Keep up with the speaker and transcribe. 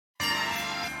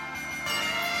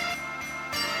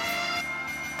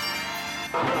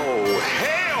Oh,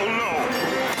 hell no!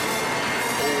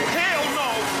 Oh, hell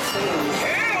no! Oh,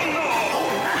 hell no!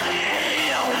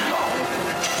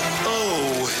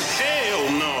 Oh,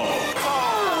 hell no!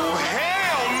 Oh,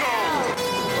 hell no!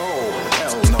 Oh,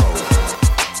 hell no!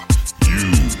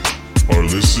 You are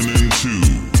listening to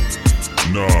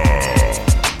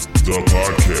the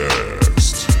podcast.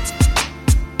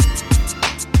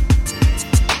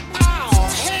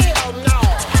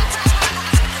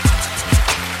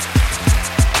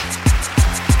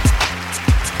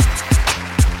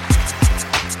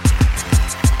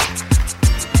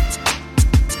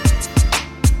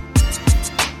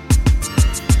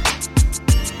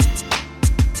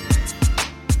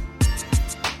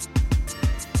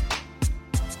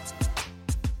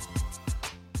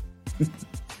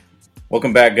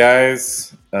 Welcome back,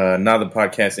 guys. Now the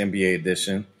podcast NBA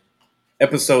edition,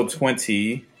 episode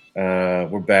 20.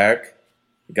 We're back.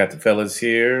 We got the fellas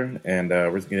here, and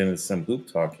we're getting into some hoop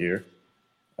talk here.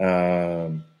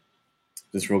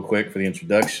 Just real quick for the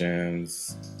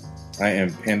introductions. I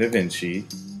am Panda Vinci,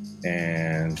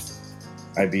 and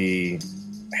I be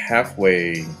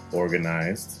halfway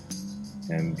organized,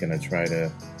 and gonna try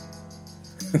to.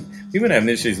 We've been having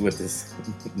issues with this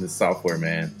software,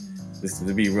 man. Just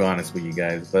to be real honest with you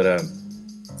guys, but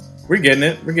we're getting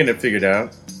it figured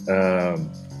out, and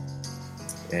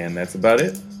that's about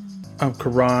it. I'm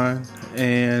Karan,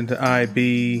 and I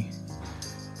be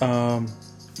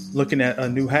looking at a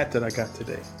new hat that I got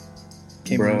today.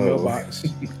 Came in the mailbox,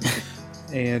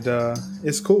 and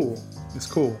it's cool. It's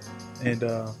cool, and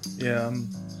the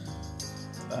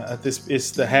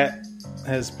hat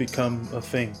has become a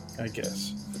thing, I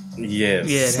guess. Yes,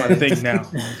 yeah, it's my thing now.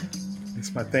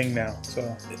 It's my thing now.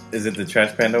 So, is it the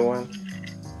Trash Panda one?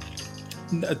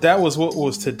 That was what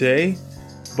was today,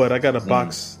 but I got a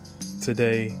box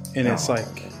today, and it's like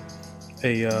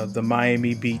the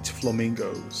Miami Beach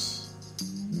Flamingos.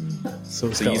 So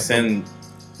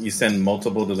you send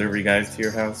multiple delivery guys to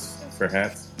your house for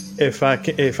hats? If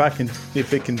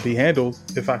it can be handled,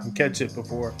 if I can catch it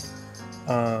before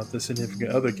the significant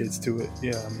other gets to it.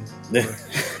 Yeah, I mean.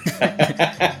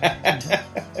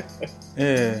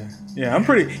 Yeah, I'm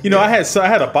pretty. You know, I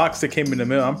had a box that came in the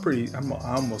mail. I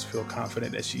almost feel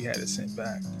confident that she had it sent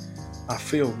back. I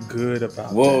feel good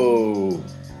about. Whoa!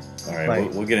 That. All right,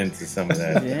 we'll get into some of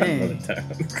that another time.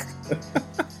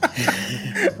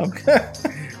 Okay.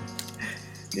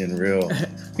 Getting real.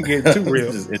 Getting too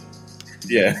real.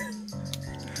 Yeah.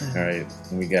 All right,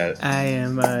 we got. I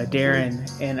am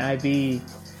Darren, and I be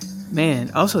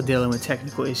also dealing with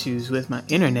technical issues with my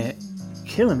internet,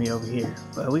 killing me over here.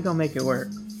 But we gonna make it work.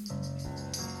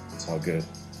 It's all good.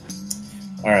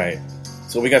 All right,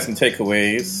 so we got some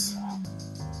takeaways.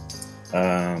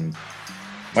 My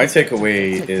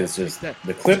takeaway is just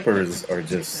the Clippers are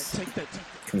just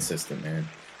consistent, man.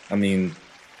 I mean,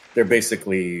 they're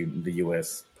basically the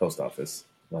U.S. Post Office.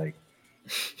 Like,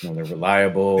 they're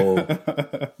reliable.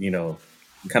 Kind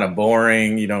of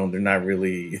boring. They're not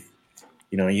really.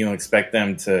 You don't expect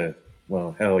them to.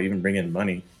 Well, hell, even bring in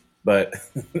money, but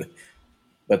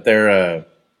they're.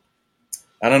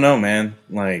 I don't know, man.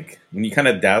 Like, when you kind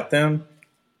of doubt them,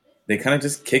 they kind of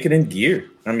just kick it in gear.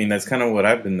 I mean, that's kind of what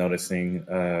I've been noticing.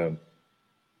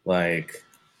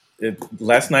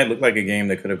 Last night looked like a game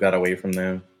that could have got away from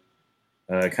them.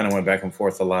 It kind of went back and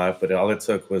forth a lot, but all it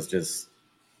took was just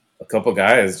a couple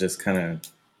guys just kind of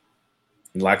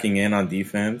locking in on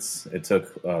defense. It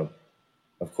took, of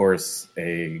course,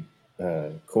 a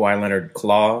Kawhi Leonard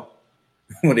claw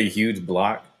with a huge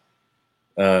block.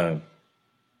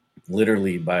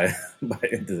 Literally by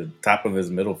the top of his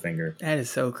middle finger. That is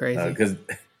so crazy. Because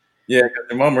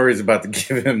Jamal Murray's about to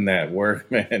give him that work,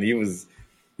 man. And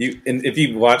if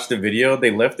you watch the video,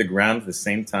 they left the ground at the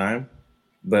same time,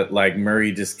 but like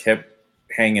Murray just kept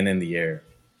hanging in the air,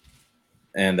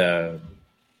 and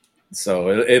so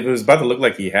it was about to look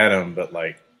like he had him, but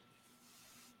like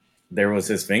there was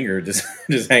his finger just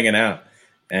hanging out,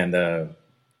 and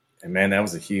man, that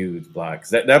was a huge block.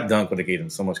 That dunk would have gave him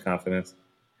so much confidence.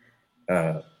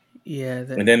 And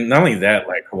then not only that,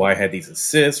 like Kawhi had these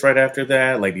assists right after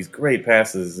that, like these great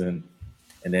passes, and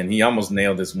then he almost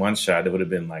nailed this one shot that would have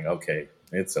been like, okay,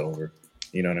 it's over.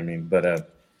 You know what I mean? But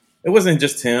it wasn't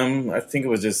just him. I think it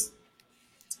was just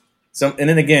some. And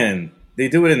then again, they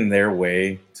do it in their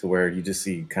way to where you just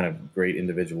see kind of great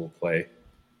individual play.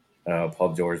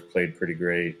 Paul George played pretty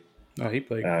great. Oh, he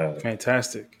played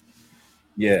fantastic.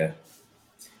 Yeah.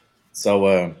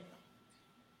 So,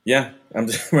 I'm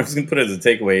just going to put it as a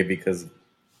takeaway because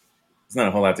there's not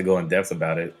a whole lot to go in depth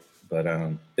about it. But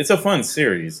it's a fun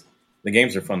series. the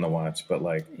games are fun to watch, but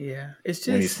like Yeah, it's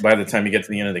when you just by the time you get to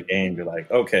the end of the game, you're like,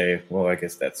 okay, well, I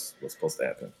guess that's what's supposed to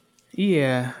happen.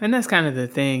 yeah, and that's kind of the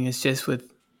thing. It's just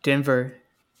with Denver,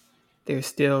 they're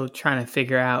still trying to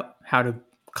figure out how to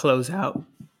close out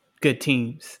good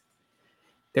teams.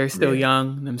 They're still Yeah,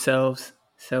 young themselves,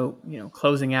 so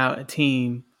closing out a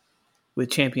team with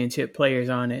championship players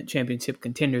on it, championship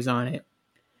contenders on it,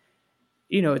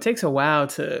 it takes a while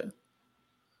to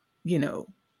you know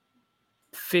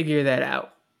figure that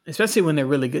out, especially when they're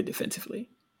really good defensively.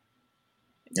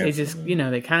 They just, absolutely.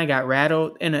 they kind of got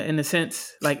rattled in a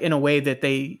sense, like in a way that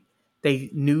they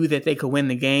knew that they could win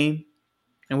the game.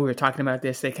 And we were talking about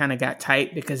this. They kind of got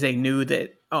tight because they knew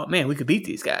that, oh man, we could beat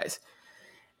these guys,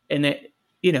 and it,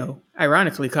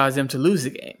 ironically caused them to lose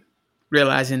the game,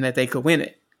 realizing that they could win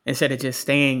it instead of just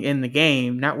staying in the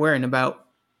game, not worrying about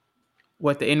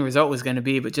what the end result was going to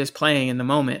be, but just playing in the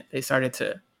moment. They started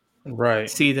to Right.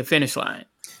 see the finish line.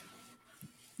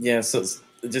 Yeah, so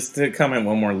just to comment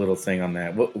one more little thing on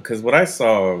that, because what I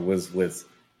saw was with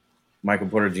Michael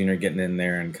Porter Jr. getting in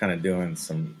there and kind of doing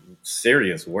some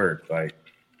serious work. Like,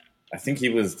 I think he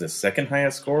was the second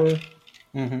highest scorer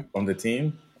on the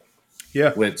team,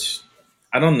 Yeah. which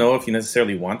I don't know if you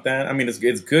necessarily want that. I mean, it's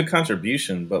good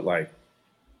contribution, but like,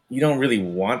 you don't really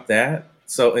want that.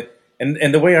 So,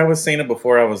 and the way I was saying it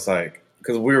before, I was like,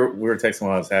 because we were texting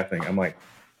while it was happening. I'm like,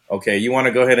 okay, you want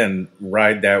to go ahead and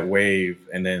ride that wave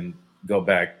and then go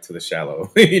back to the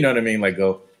shallow. You know what I mean? Like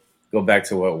go back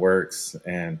to what works.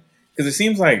 And because it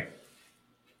seems like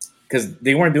because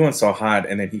they weren't doing so hot,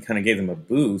 and then he kind of gave them a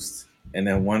boost, and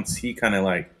then once he kind of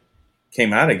like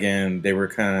came out again, they were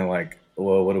kind of like,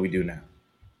 well, what do we do now?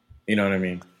 You know what I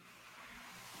mean?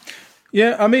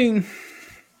 Yeah. I mean,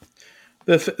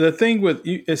 the thing with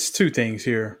it's two things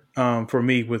here for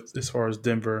me with as far as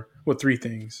Denver. Well, three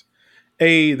things.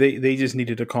 They just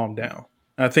needed to calm down.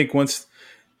 I think once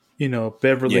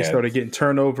Beverly Yeah, started getting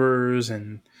turnovers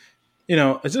and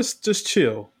it's just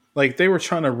chill. Like they were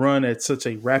trying to run at such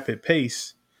a rapid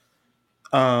pace.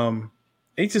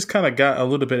 They just kind of got a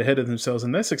little bit ahead of themselves,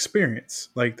 and that's experience.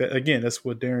 Like that again. That's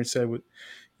what Darren said. With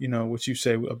what you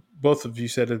say, both of you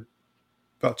said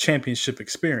about championship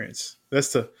experience. That's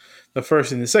the first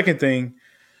thing. The second thing,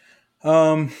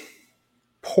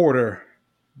 Porter.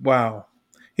 Wow,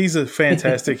 he's a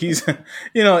fantastic. He's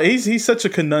he's such a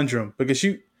conundrum because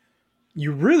you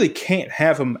really can't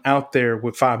have him out there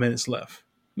with 5 minutes left.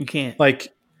 You can't.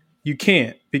 Like you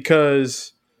can't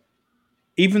because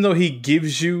even though he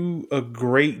gives you a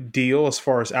great deal as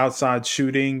far as outside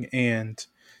shooting and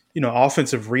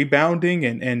offensive rebounding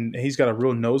and he's got a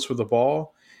real nose for the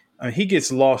ball, he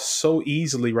gets lost so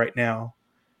easily right now.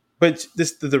 But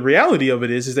the reality of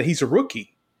it is that he's a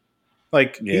rookie.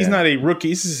 Like he's yeah, not a rookie.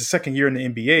 This is his second year in the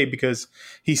NBA because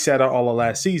he sat out all of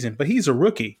last season. But he's a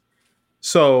rookie,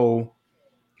 so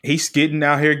he's getting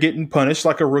out here getting punished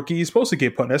like a rookie is supposed to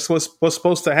get punished. That's what's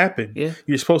supposed to happen. Yeah.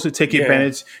 You're supposed to take Yeah.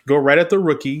 advantage, go right at the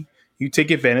rookie. You take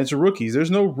advantage of rookies.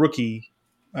 There's no rookie.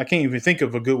 I can't even think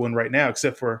of a good one right now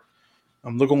except for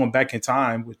I'm looking back in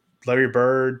time with Larry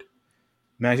Bird,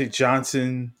 Magic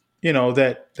Johnson,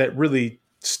 that really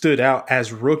stood out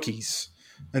as rookies.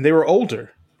 And they were older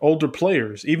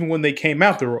players. Even when they came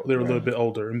out, they were a little bit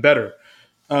older and better.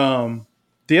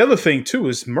 The other thing too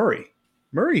is Murray.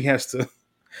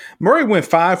 Murray went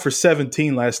 5 for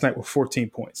 17 last night with 14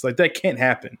 points. Like that can't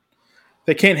happen.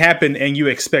 That can't happen, and you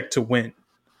expect to win,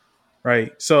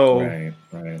 right? So,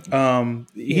 right.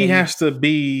 he has to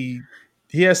be.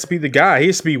 He has to be the guy. He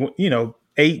has to be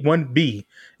 1B.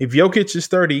 If Jokic is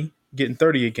getting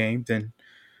 30 a game, then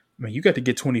you got to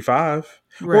get 25,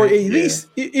 or at least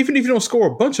even if you don't score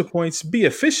a bunch of points, be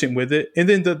efficient with it. And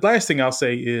then the last thing I'll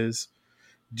say is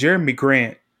Jeremy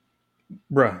Grant,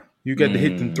 bruh. You got to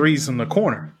hit them threes from the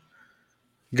corner,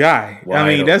 guy. Wide I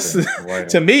mean, that's open.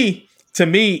 to me.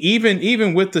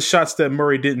 Even with the shots that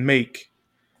Murray didn't make,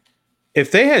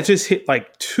 if they had just hit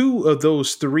like 2 of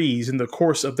those threes in the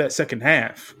course of that second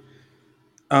half,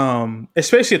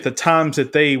 especially at the times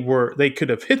that they could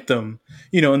have hit them,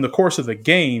 in the course of the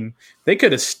game, they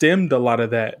could have stemmed a lot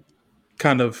of that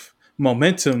kind of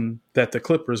momentum that the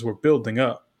Clippers were building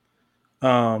up.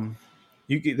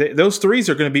 Those threes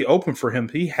are going to be open for him.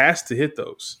 He has to hit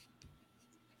those.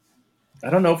 I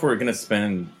don't know if we're gonna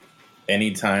spend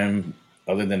any time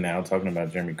other than now talking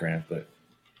about Jeremy Grant, but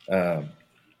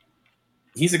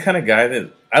he's the kind of guy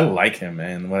that I like him,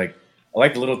 man. Like I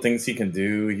like the little things he can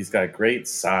do. He's got great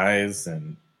size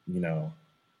and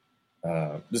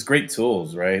just great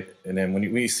tools, right? And then when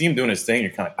you see him doing his thing,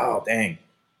 you're kind of like, oh dang,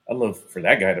 I'd love for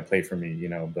that guy to play for me,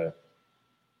 But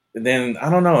then I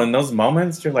don't know. In those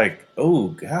moments, you're like, oh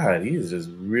god, he is just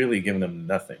really giving them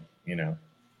nothing. You know.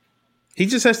 He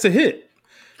just has to hit.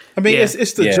 I mean, Yeah.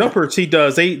 it's the jumpers he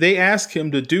does. They ask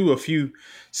him to do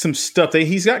some stuff.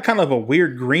 He's got kind of a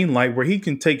weird green light where he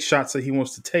can take shots that he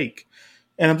wants to take,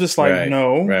 and I'm just like, Right.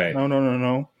 no. I'd But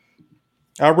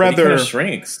he kind rather of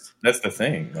shrinks. That's the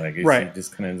thing. Like he right.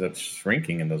 just kind of ends up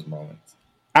shrinking in those moments.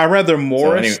 I'd rather So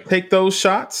Morris anyway, take those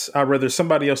shots. I'd rather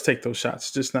somebody else take those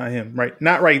shots, just not him. Right?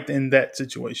 Not right in that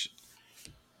situation.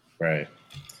 right.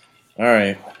 All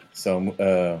right. So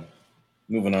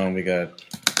moving on, we got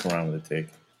Quran with a take.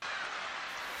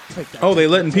 Oh, they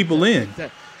letting people in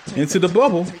into the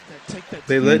bubble.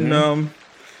 They letting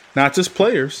not just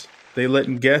players. They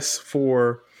letting guests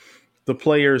for the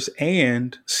players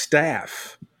and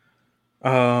staff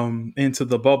into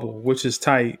the bubble, which is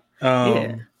tight.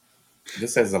 Yeah.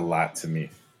 This says a lot to me.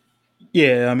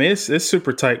 Yeah, I mean it's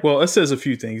super tight. Well, it says a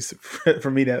few things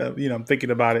for me that I'm thinking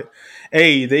about it.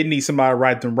 A, they need somebody to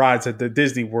ride them rides at the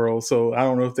Disney World, so I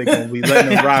don't know if they're gonna be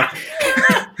letting them ride.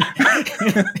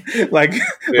 like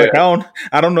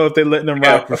I don't know if they're letting them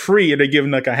ride for free or they're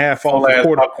giving like a half off a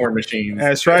quarter. Popcorn machines.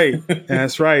 That's right.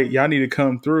 That's right. Y'all need to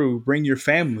come through, bring your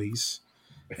families,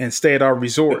 and stay at our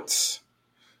resorts,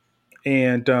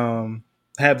 and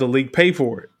have the league pay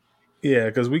for it. Yeah,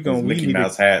 because we Mickey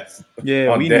Mouse hats.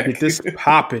 Yeah, we need to get this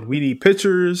popping. We need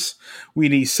pictures. We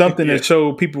need something that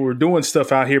show people were doing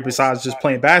stuff out here besides just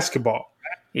playing basketball.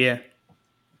 Yeah.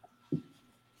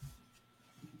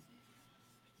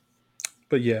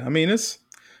 But yeah, I mean it's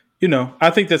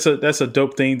I think that's a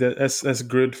dope thing that's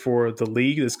good for the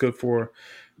league. That's good for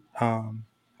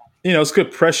it's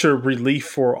good pressure relief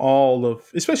for all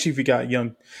of, especially if you got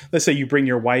young. Let's say you bring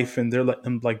your wife and they're letting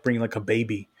them like bring like a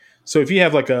baby. So if you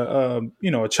have like a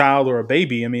child or a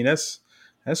baby, I mean that's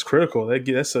critical.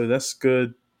 That's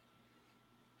good.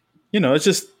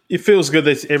 It feels good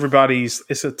that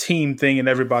it's a team thing and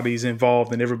everybody's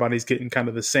involved and everybody's getting kind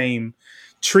of the same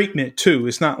treatment too.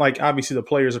 It's not like obviously the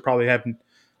players are probably having.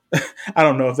 I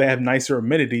don't know if they have nicer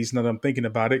amenities now that I'm thinking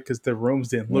about it because their rooms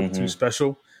didn't look too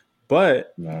special.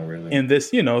 But not really. in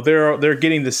this, they're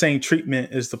getting the same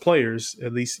treatment as the players,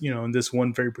 at least, in this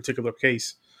one very particular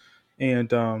case.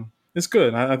 And it's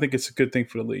good. I think it's a good thing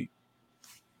for the league.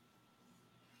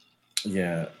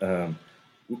 Yeah.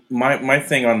 My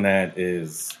thing on that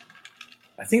is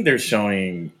I think they're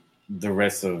showing the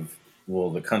rest of,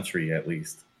 the country at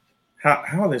least,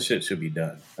 how this shit should be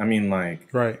done. I mean, like,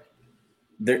 right.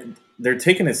 They're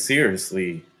taking it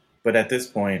seriously, but at this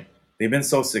point, they've been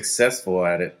so successful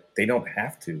at it, they don't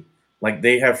have to. Like,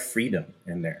 they have freedom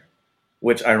in there,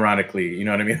 which ironically, you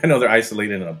know what I mean? I know they're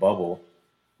isolated in a bubble,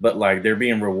 but like they're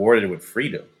being rewarded with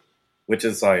freedom, which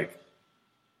is like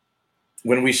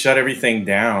when we shut everything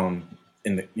down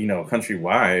in the,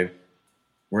 countrywide,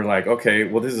 we're like, okay,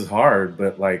 well, this is hard,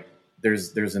 but like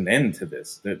there's an end to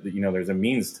this. There's a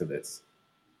means to this.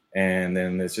 And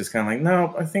then it's just kind of like,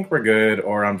 no, I think we're good,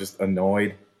 or I'm just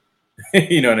annoyed.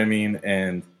 You know what I mean?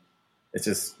 And it's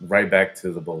just right back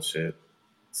to the bullshit.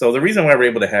 So the reason why we're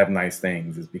able to have nice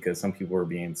things is because some people are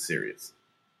being serious.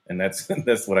 And that's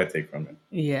what I take from it.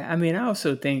 Yeah, I mean, I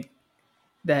also think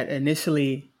that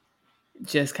initially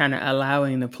just kind of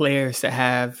allowing the players to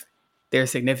have their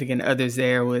significant others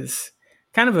there was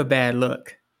kind of a bad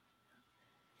look.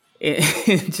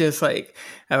 It just like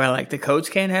the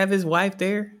coach can't have his wife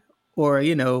there, or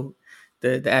the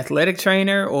athletic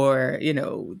trainer, or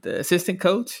the assistant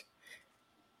coach.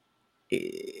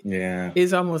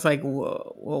 It's almost like,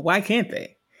 well, why can't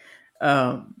they?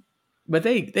 But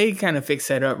they kind of fixed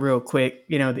that up real quick.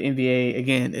 The NBA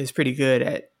again is pretty good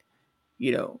at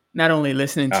not only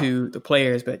listening to the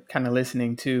players, but kind of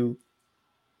listening to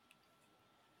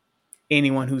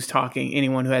anyone who's talking,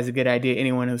 anyone who has a good idea,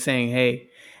 anyone who's saying, hey,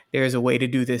 there's a way to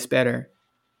do this better.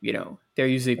 They're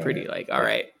usually pretty like, all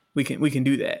right, we can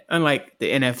do that. Unlike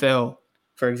the NFL,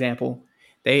 for example,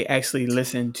 they actually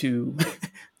listen to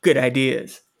good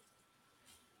ideas.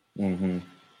 Mm-hmm.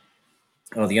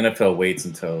 Well, the NFL waits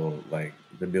until like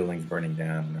the building's burning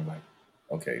down, and they're like,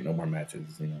 okay, no more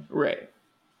matches. Right.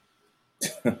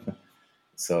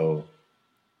 So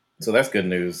that's good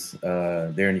news.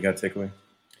 Darren, you got a takeaway?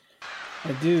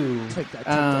 I do.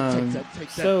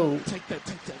 So,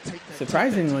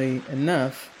 surprisingly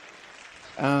enough,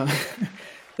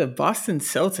 the Boston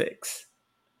Celtics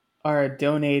are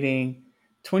donating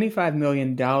 $25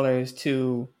 million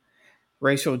to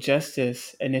racial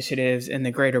justice initiatives in the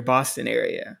greater Boston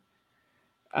area.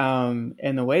 And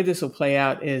the way this will play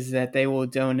out is that they will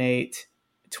donate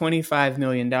 $25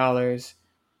 million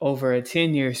over a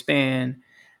 10-year span,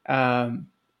 and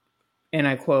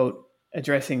I quote,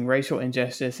 addressing racial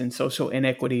injustice and social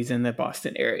inequities in the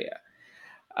Boston area.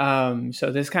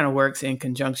 So this kind of works in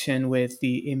conjunction with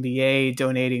the NBA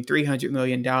donating $300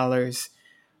 million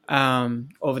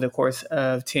over the course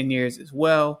of 10 years as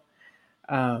well.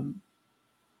 $5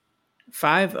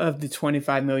 of the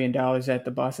 $25 million that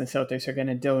the Boston Celtics are going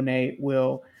to donate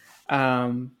will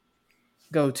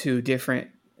go to different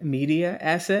media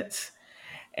assets.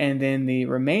 And then the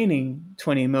remaining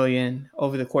 $20 million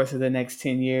over the course of the next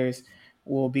 10 years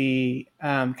will be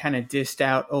kind of dished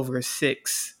out over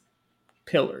 6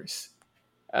 pillars,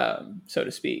 so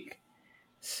to speak.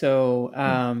 So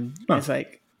it's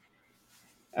like,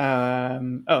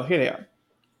 here they are.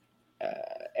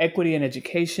 Equity in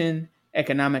education,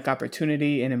 economic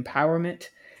opportunity and empowerment,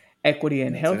 equity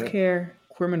in healthcare,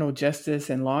 criminal justice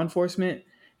and law enforcement,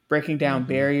 breaking down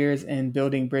barriers and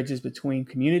building bridges between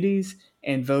communities,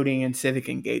 and voting and civic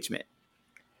engagement.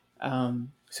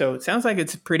 So it sounds like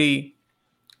it's a pretty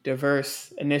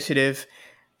diverse initiative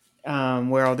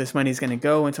where all this money is going to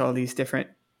go into all these different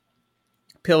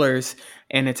pillars.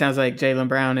 And it sounds like Jaylen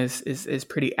Brown is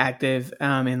pretty active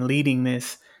in leading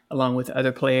this along with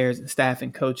other players and staff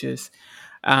and coaches,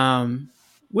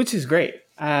 which is great.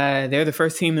 They're the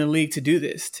first team in the league to do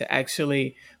this, to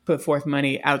actually put forth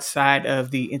money outside of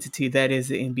the entity that is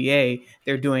the NBA.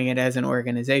 They're doing it as an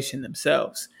organization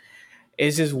themselves.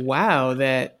 It's just wow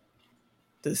that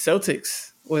the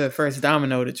Celtics were the first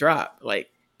domino to drop. Like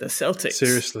the Celtics.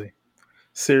 Seriously.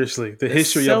 The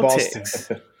history of Boston.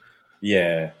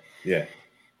 Yeah.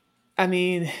 I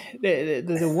mean,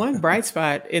 the one bright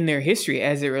spot in their history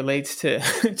as it relates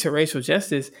to racial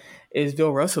justice is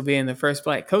Bill Russell being the first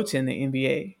black coach in the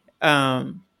NBA.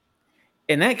 And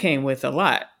that came with a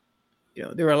lot. You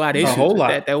know, there were a lot of issues with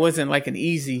that. That wasn't like an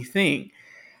easy thing.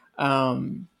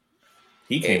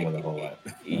 He came with a whole lot.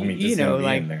 I mean, just you know,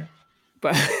 like, there.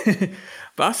 But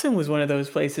Boston was one of those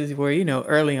places where, you know,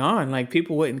 early on, like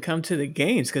people wouldn't come to the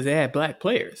games because they had black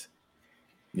players.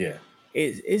 Yeah.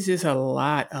 It's just a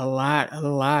lot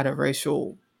of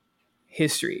racial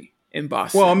history in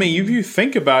Boston. Well, I mean, if you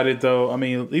think about it, though, I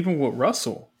mean, even with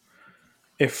Russell,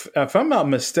 if I'm not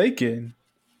mistaken,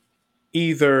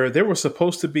 either they were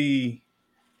supposed to be,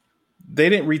 they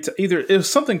didn't either it was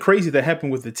something crazy that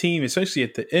happened with the team, especially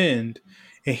at the end,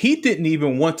 and he didn't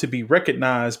even want to be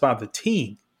recognized by the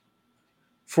team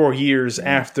for years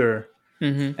after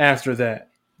that.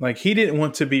 Like he didn't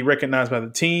want to be recognized by the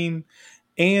team.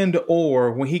 And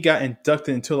or when he got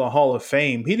inducted into the Hall of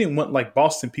Fame, he didn't want like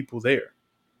Boston people there.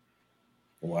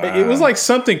 Wow. It was like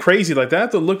something crazy like that. I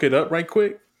have to look it up right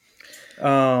quick.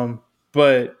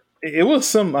 But it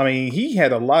was I mean, he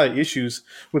had a lot of issues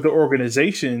with the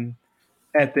organization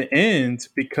at the end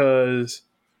because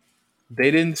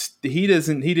he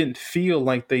didn't feel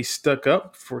like they stuck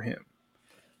up for him.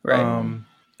 Right.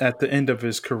 At the end of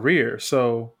his career.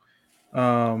 So,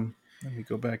 let me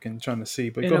go back and trying to see,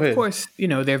 but and go ahead. Of course, you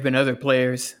know, there have been other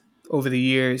players over the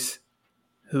years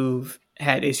who've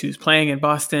had issues playing in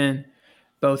Boston,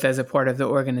 both as a part of the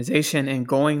organization and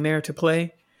going there to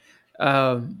play.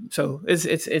 So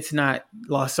it's not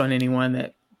lost on anyone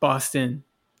that Boston,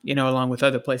 you know, along with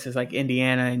other places like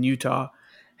Indiana and Utah,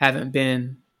 haven't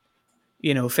been,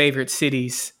 you know, favorite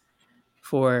cities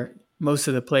for most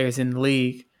of the players in the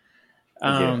league.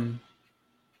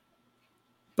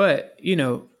 But, you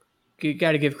know, you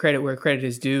got to give credit where credit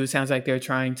is due. It sounds like they're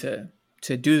trying to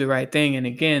do the right thing. And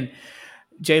again,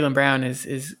 Jaylen Brown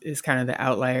is kind of the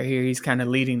outlier here. He's kind of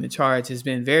leading the charge. Has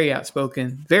been very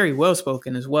outspoken, very well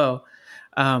spoken as well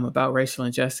about racial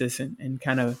injustice and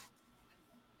kind of,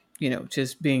 you know,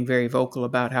 just being very vocal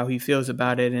about how he feels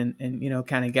about it and you know,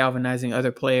 kind of galvanizing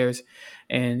other players.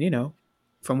 And, you know,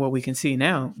 from what we can see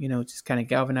now, you know, just kind of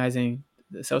galvanizing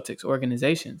the Celtics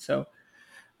organization. So,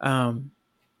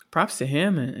 props to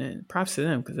him and props to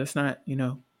them because that's not, you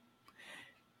know,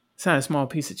 it's not a small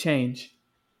piece of change.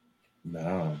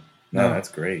 No,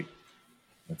 that's great.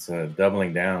 It's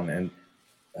doubling down. And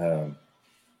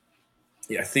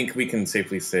I think we can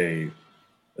safely say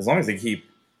as long as they keep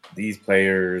these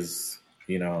players,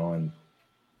 you know, and,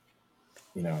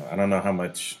 you know, I don't know how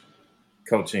much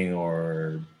coaching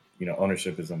or, you know,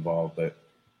 ownership is involved, but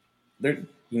they're,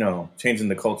 you know, changing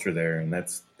the culture there. And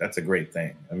that's a great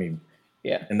thing. I mean,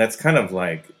 yeah. And that's kind of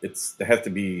like, it has to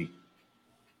be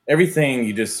everything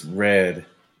you just read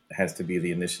has to be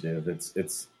the initiative.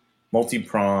 It's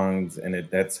multi-pronged and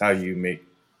that's how you make,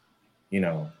 you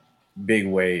know, big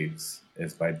waves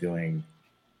is by doing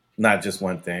not just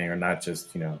one thing or not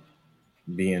just, you know,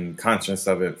 being conscious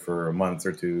of it for a month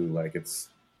or two. Like it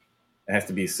has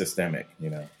to be systemic, you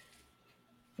know?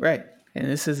 Right. And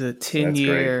this is a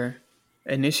 10-year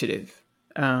initiative.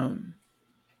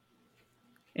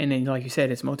 And then, like you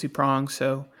said, it's multi-pronged.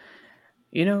 So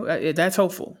That's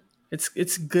hopeful.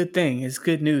 It's a good thing. It's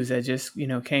good news that just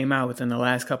came out within the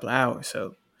last couple of hours.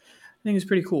 So I think it's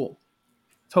pretty cool.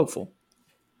 It's hopeful.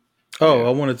 Oh, Yeah.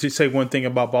 I wanted to say one thing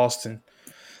about Boston.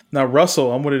 Now,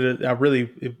 Russell,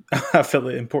 I felt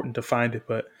it important to find it,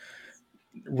 but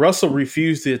Russell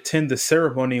refused to attend the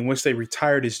ceremony in which they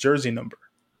retired his jersey number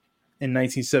in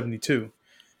 1972.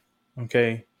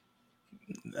 Okay.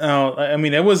 Now, I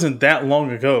mean, it wasn't that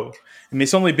long ago. I mean,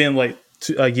 it's only been like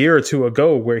a year or two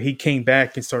ago where he came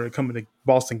back and started coming to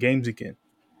Boston games again.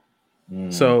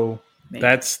 So Man.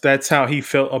 that's how he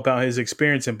felt about his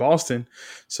experience in Boston.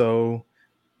 So,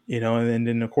 and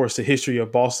then of course the history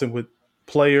of Boston with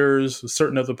players, with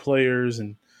certain other players,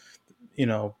 and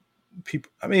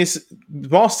people. I mean,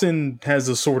 Boston has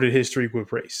a sordid history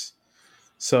with race.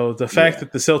 So the fact Yeah.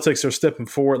 that the Celtics are stepping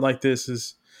forward like this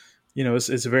is,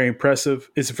 it's very impressive.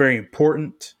 It's very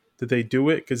important that they do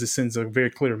it because it sends a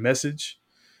very clear message.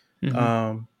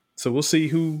 Mm-hmm. So we'll see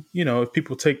who, if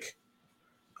people take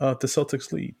the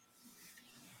Celtics lead.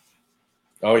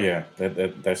 Oh yeah,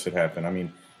 that should happen. I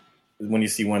mean, when you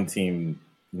see one team,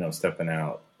 stepping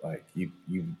out, like you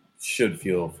should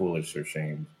feel foolish or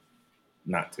ashamed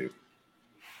not to.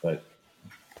 But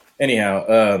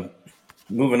anyhow,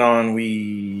 moving on,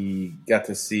 we got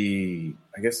to see.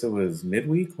 I guess it was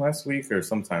midweek last week or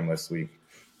sometime last week.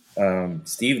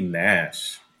 Steve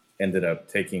Nash ended up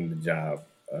taking the job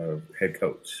of head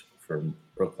coach for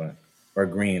Brooklyn, or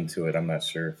agreeing to it. I'm not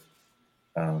sure.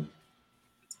 Um,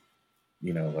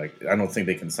 like I don't think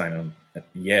they can sign him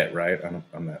yet, right?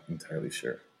 I'm not entirely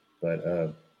sure,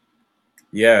 but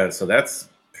yeah. So that's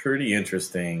pretty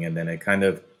interesting. And then it kind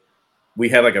of we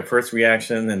had like a first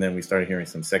reaction, and then we started hearing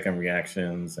some second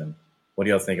reactions. And what do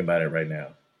y'all think about it right now?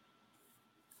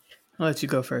 I'll let you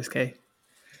go first, Kay.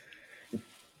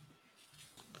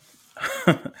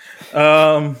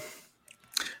 I've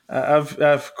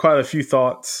quite a few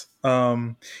thoughts.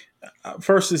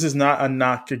 First, this is not a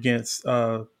knock against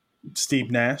Steve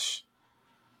Nash.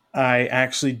 I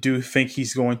actually do think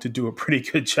he's going to do a pretty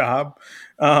good job.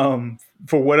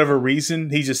 For whatever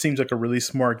reason, he just seems like a really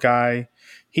smart guy.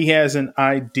 He has an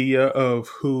idea of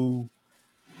who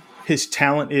his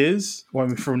talent is. Well, I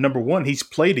mean, for number one, he's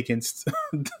played against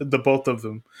the both of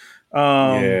them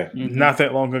Yeah, not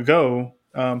that long ago.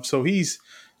 So he's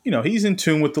in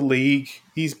tune with the league.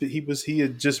 He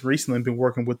had just recently been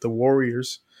working with the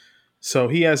Warriors. So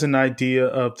he has an idea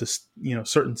of the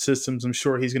certain systems. I'm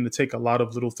sure he's going to take a lot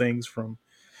of little things from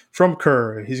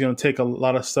Kerr. He's going to take a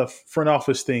lot of stuff, front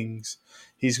office things.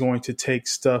 He's going to take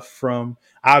stuff from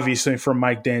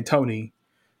Mike D'Antoni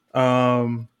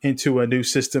into a new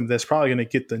system that's probably going to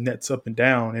get the Nets up and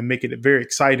down and make it very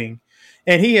exciting.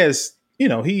 And he has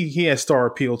he has star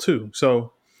appeal too.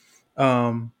 So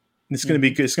it's going to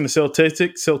be good. It's going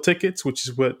to sell tickets, which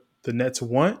is what the Nets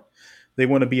want. They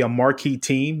want to be a marquee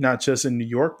team, not just in New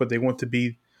York, but they want to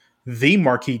be the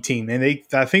marquee team. And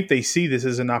I think they see this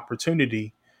as an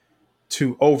opportunity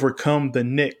to overcome the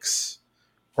Knicks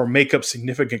or make up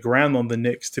significant ground on the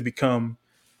Knicks to become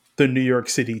the New York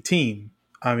City team.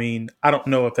 I mean, I don't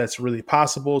know if that's really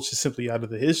possible. It's just simply out of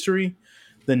the history.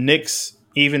 The Knicks,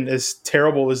 even as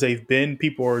terrible as they've been,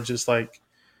 people are just like,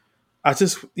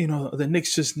 the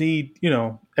Knicks just need,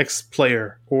 X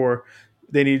player or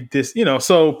they need this,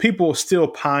 so people still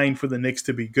pine for the Knicks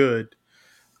to be good.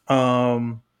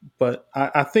 But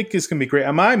I think it's going to be great.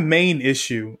 And my main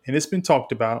issue, and it's been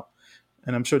talked about,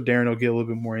 and I'm sure Darren will get a little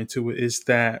bit more into it, is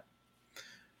that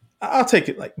I'll take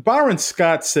it. Like Byron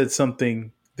Scott said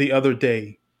something the other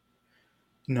day.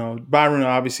 Byron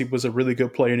obviously was a really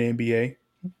good player in the NBA,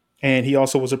 and he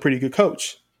also was a pretty good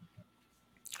coach.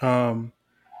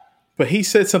 But he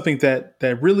said something that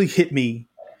really hit me,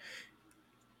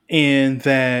 in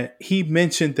that he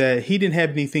mentioned that he didn't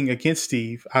have anything against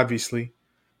Steve. Obviously,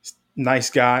 nice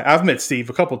guy. I've met Steve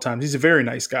a couple of times. He's a very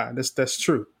nice guy. That's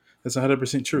true. That's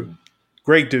 100% true.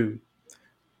 Great dude.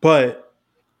 But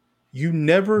you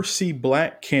never see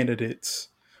black candidates.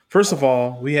 First of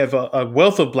all, we have a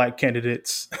wealth of black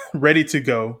candidates ready to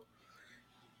go.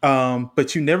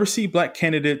 But you never see black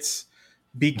candidates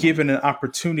be given an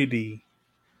opportunity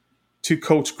to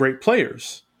coach great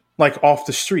players, like off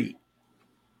the street,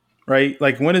 right?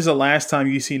 Like when is the last time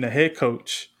you've seen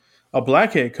a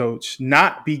black head coach,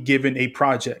 not be given a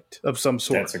project of some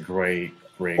sort? that's a great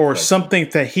or question. something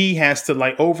that he has to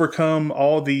like overcome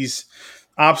all these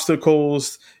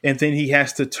obstacles, and then he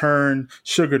has to turn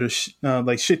sugar to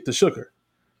shit to sugar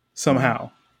somehow.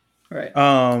 Right.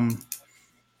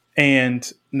 And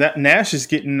Nash is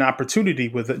getting an opportunity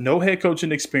with no head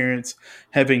coaching experience,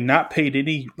 having not paid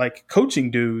any like coaching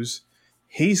dues.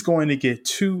 He's going to get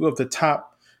two of the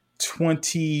top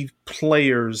 20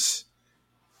 players,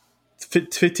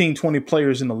 15, 20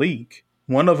 players in the league.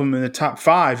 One of them in the top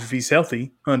 5 if he's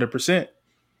healthy, 100%,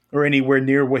 or anywhere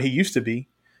near what he used to be.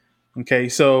 Okay,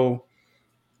 so,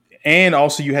 and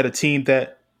also you had a team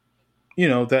that,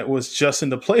 that was just in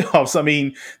the playoffs. I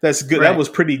mean, that's good. Right. That was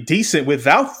pretty decent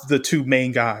without the 2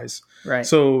 main guys. Right.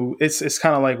 So it's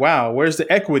kind of like, wow, where's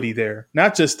the equity there?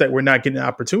 Not just that we're not getting an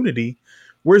opportunity.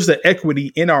 Where's the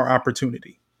equity in our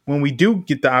opportunity? When we do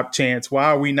get the chance, why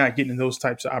are we not getting those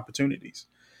types of opportunities?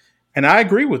 And I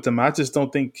agree with them. I just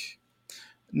don't think,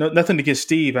 nothing against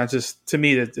Steve. To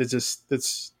me, I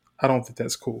don't think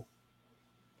that's cool.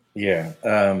 Yeah.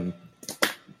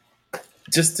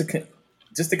 Just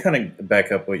to kind of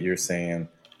back up what you're saying,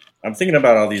 I'm thinking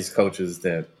about all these coaches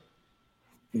that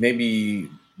maybe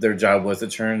their job was to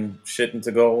turn shit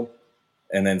into gold,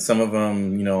 and then some of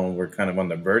them, were kind of on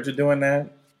the verge of doing that.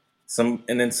 And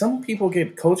then some people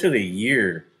get Coach of the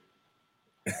Year,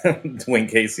 Dwayne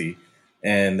Casey,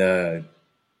 and get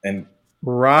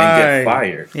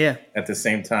fired at the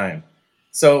same time.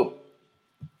 So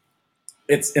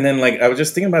and then like I was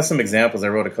just thinking about some examples. I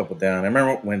wrote a couple down. I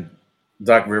remember when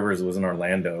Doc Rivers was in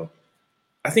Orlando.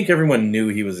 I think everyone knew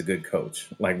he was a good coach,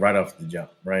 like right off the jump,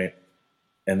 right?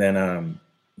 And then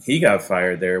he got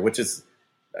fired there, which is,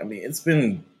 I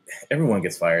mean, everyone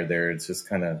gets fired there. It's just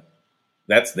kind of,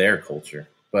 that's their culture.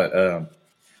 But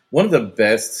one of the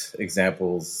best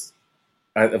examples,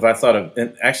 if I thought of,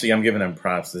 and actually I'm giving them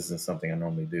props, this isn't something I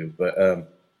normally do, but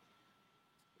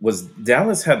was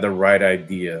Dallas had the right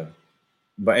idea.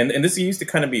 But and this used to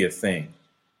kind of be a thing,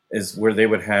 is where they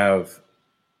would have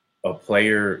a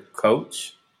player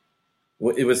coach.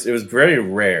 It was very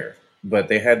rare, but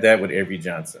they had that with Avery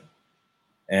Johnson,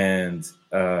 and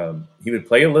he would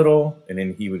play a little, and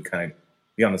then he would kind of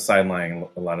be on the sideline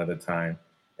a lot of the time.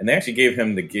 And they actually gave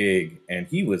him the gig, and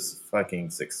he was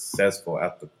fucking successful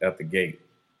out the gate.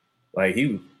 Like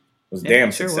he was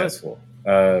damn successful.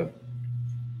 And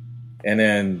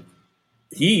then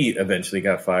he eventually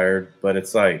got fired, but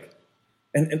it's like,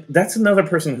 and that's another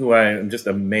person who I am just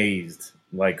amazed,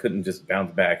 like couldn't just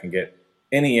bounce back and get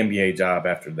any NBA job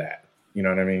after that. You know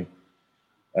what I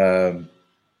mean?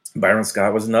 Byron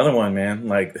Scott was another one, man.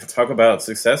 Like talk about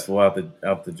successful out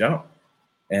the jump.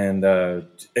 And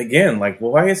again, like,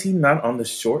 well, why is he not on the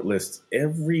short list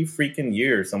every freaking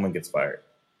year? Someone gets fired.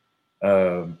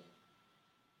 And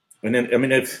then, I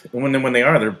mean, when they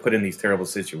are, they're put in these terrible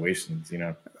situations,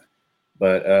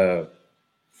 But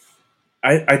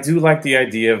I do like the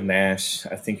idea of Nash.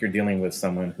 I think you're dealing with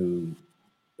someone who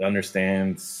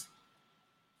understands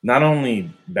not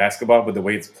only basketball but the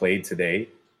way it's played today.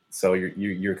 So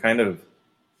you're kind of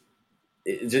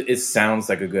it sounds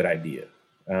like a good idea.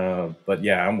 But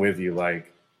yeah, I'm with you.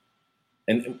 Like,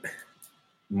 and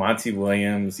Monty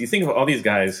Williams. You think of all these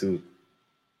guys who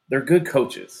they're good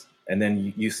coaches, and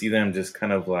then you see them just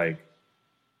kind of like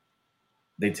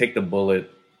they take the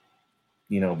bullet,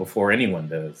 before anyone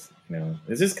does.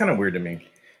 It's just kind of weird to me.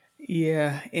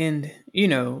 Yeah, and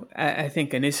I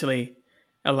think initially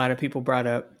a lot of people brought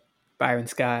up Byron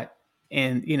Scott,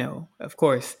 and of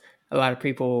course, a lot of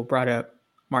people brought up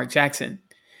Mark Jackson.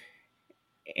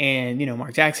 And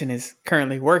Mark Jackson is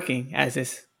currently working as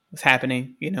this was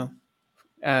happening, for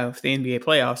the NBA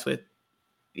playoffs with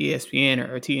ESPN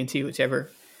or TNT, whichever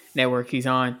network he's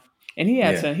on. And he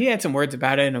had some words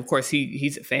about it, and of course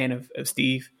he's a fan of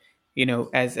Steve,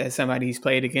 as somebody he's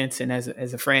played against and as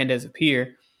a friend, as a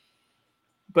peer.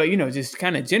 But just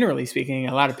kind of generally speaking,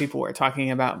 a lot of people were talking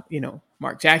about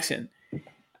Mark Jackson.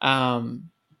 And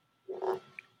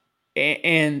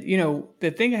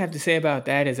the thing I have to say about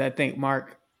that is I think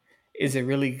Mark is a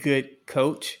really good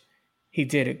coach. He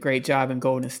did a great job in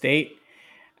Golden State.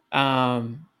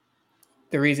 The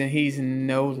reason he's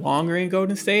no longer in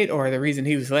Golden State, or the reason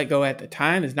he was let go at the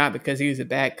time, is not because he was a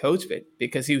bad coach, but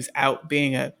because he was out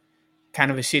being a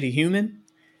kind of a shitty human.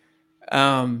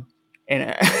 And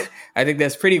I think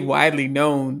that's pretty widely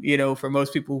known, for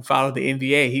most people who follow the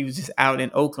NBA. He was just out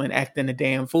in Oakland acting a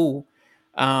damn fool.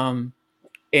 And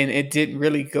it didn't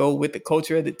really go with the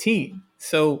culture of the team.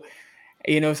 So,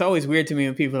 it's always weird to me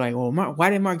when people are like, well, why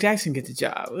did Mark Jackson get the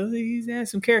job? Well, he's had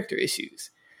some character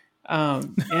issues.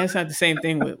 And that's not the same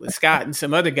thing with Scott and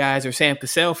some other guys, or Sam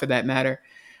Cassell for that matter.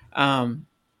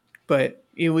 But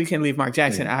we can leave Mark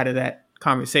Jackson out of that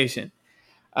conversation.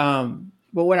 But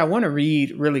what I want to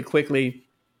read really quickly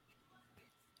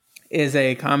is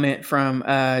a comment from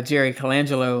Jerry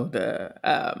Colangelo,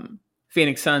 the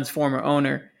Phoenix Suns former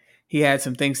owner. He had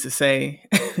some things to say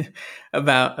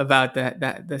about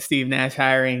the Steve Nash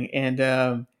hiring,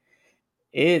 and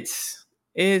it's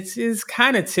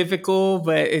kind of typical,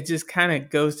 but it just kind of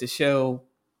goes to show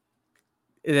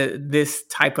this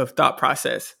type of thought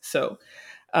process. So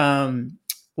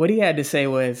what he had to say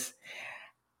was,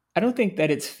 I don't think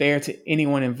that it's fair to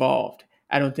anyone involved.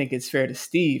 I don't think it's fair to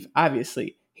Steve,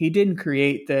 obviously. He didn't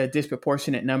create the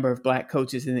disproportionate number of black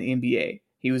coaches in the NBA.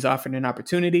 He was offered an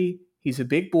opportunity. He's a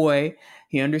big boy.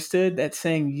 He understood that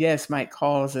saying yes might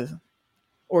cause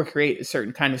or create a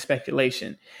certain kind of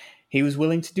speculation. He was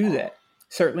willing to do that.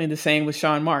 Certainly the same with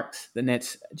Sean Marks, the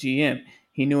Nets GM.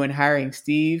 He knew in hiring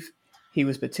Steve, he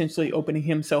was potentially opening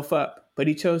himself up, but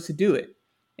he chose to do it.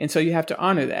 And so you have to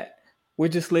honor that. We're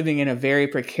just living in a very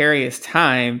precarious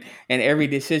time, and every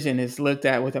decision is looked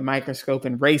at with a microscope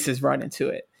and race is brought into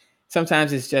it.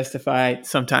 Sometimes it's justified,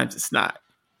 sometimes it's not.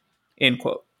 End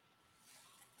quote.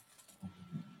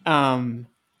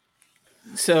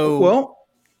 So Well,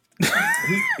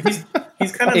 he's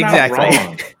kind of exactly.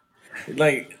 not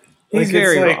wrong. He's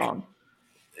very wrong.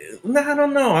 No, I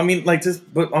don't know. I mean,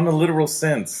 but on the literal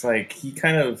sense, I think he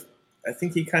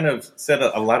kind of said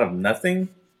a lot of nothing.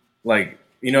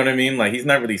 You know what I mean? He's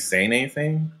not really saying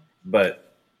anything,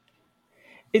 but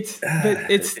it's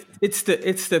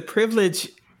the privilege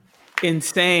in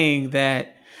saying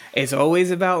that it's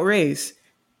always about race.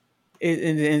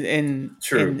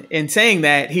 True. In saying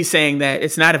that, he's saying that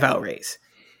it's not about race.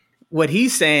 What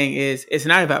he's saying is it's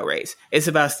not about race. It's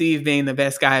about Steve being the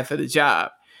best guy for the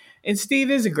job. And Steve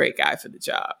is a great guy for the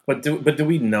job. But do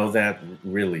we know that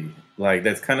really?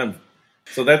 That's kind of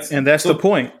that's the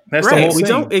point. That's right, the whole we thing.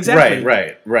 don't exactly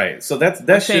Right. So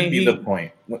that should be the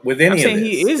point with any of this. I'm saying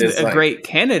he is a great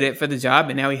candidate for the job,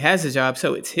 and now he has a job,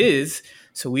 so it's his.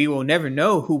 So we will never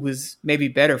know who was maybe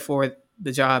better for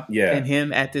the job than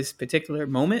him at this particular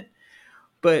moment.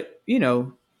 But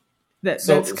that's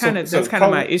kind of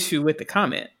my issue with the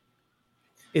comment.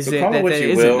 Is that it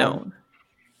isn't known.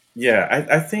 Yeah,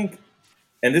 I think,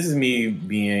 and this is me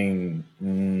being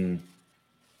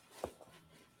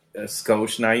a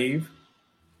skosh naive,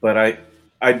 but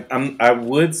I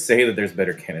would say that there's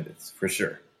better candidates for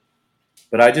sure.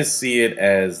 But I just see it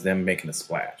as them making a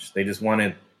splash. They just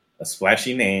wanted a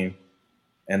splashy name,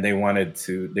 and they wanted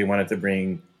to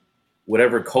bring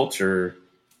whatever culture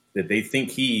that they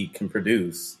think he can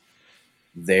produce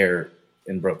there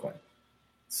in Brooklyn.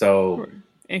 So.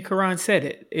 And Karan said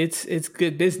it. It's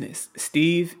good business.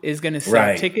 Steve is going to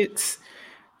sell tickets.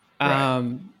 I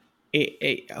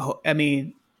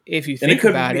mean, if you think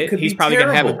about it, he's probably going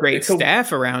to have a great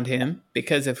staff around him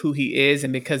because of who he is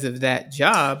and because of that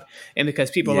job and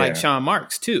because people like Sean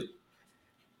Marks too.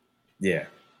 Yeah.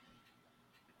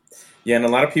 Yeah, and a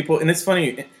lot of people, and it's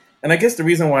funny, and I guess the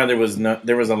reason why there was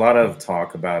a lot of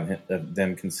talk about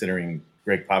them considering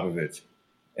Greg Popovich.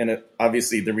 And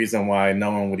obviously, the reason why no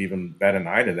one would even bat an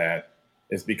eye to that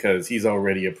is because he's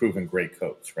already a proven great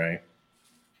coach, right?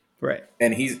 Right.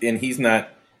 And he's not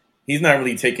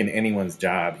really taking anyone's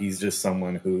job. He's just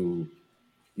someone who,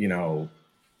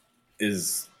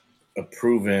 is a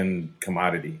proven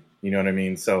commodity. You know what I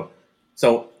mean? So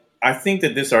I think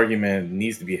that this argument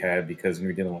needs to be had because when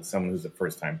you're dealing with someone who's a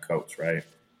first time coach, right?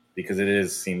 Because it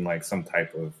is seem like some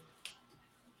type of,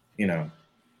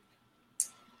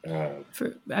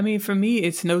 for me,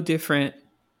 it's no different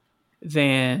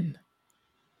than,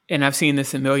 and I've seen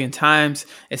this a million times.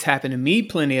 It's happened to me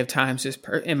plenty of times just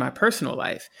in my personal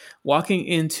life. Walking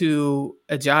into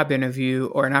a job interview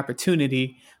or an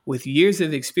opportunity with years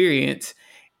of experience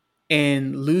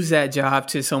and lose that job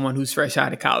to someone who's fresh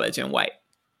out of college and white.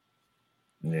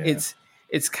 Yeah.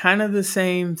 It's kind of the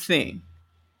same thing.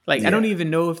 I don't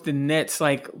even know if the Nets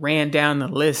ran down the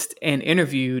list and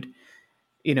interviewed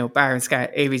Byron Scott,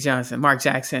 Avery Johnson, Mark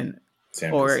Jackson,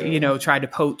 or, tried to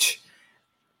poach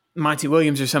Monty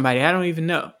Williams or somebody. I don't even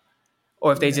know.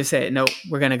 Or if they just said, no,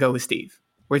 we're going to go with Steve.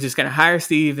 We're just going to hire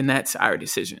Steve, and that's our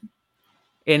decision.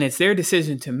 And it's their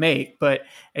decision to make. But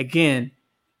again,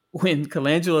 when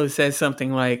Colangelo says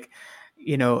something like,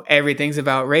 everything's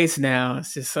about race now,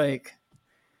 it's just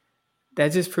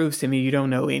that just proves to me you don't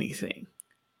know anything.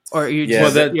 Or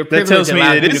your privilege tells me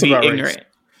it is about ignorant. Race.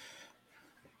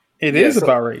 It is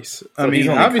about race. I mean,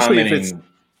 obviously, if it's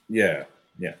yeah.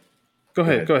 Go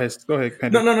ahead.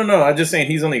 No. I'm just saying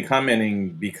he's only commenting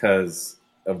because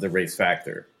of the race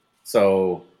factor.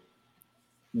 So,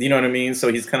 you know what I mean?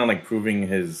 So he's kind of proving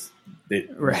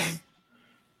right.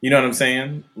 You know what I'm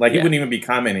saying? He wouldn't even be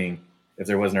commenting if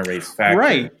there wasn't a race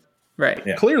factor. Right.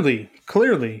 Yeah. Clearly.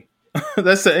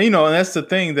 That's and that's the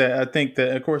thing that I think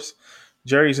that, of course,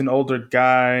 Jerry's an older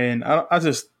guy, and I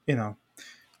just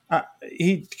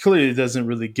he clearly doesn't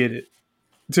really get it.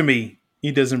 To me,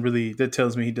 that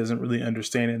tells me he doesn't really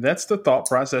understand it. That's the thought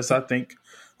process, I think,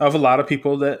 of a lot of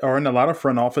people that are in a lot of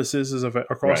front offices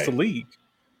across the league.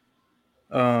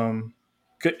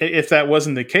 if that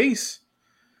wasn't the case,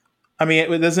 I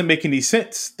mean, it doesn't make any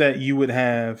sense that you would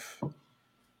have.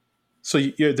 So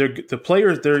the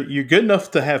players, you're good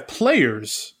enough to have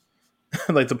players.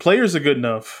 Like the players are good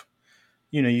enough,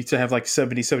 you to have like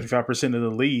 70-75% of the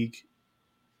league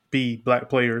be black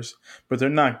players, but they're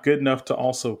not good enough to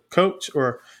also coach,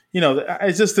 or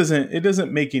it just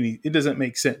doesn't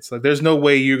make sense. Like there's no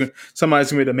way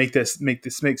somebody's going to make this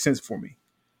make sense for me.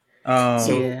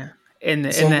 Yeah,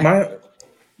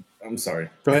 I'm sorry.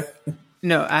 Go ahead.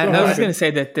 No, I was just going to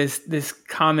say that this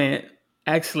comment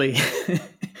actually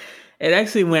it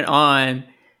actually went on,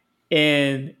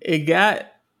 and it got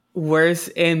worse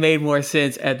and made more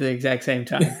sense at the exact same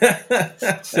time.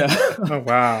 So, oh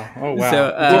wow.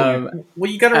 So, well,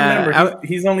 you got to remember,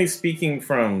 he's only speaking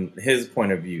from his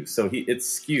point of view, so it's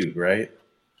skewed, right?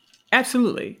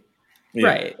 Absolutely, yeah.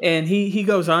 Right. And he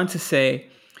goes on to say,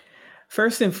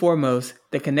 first and foremost,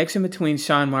 the connection between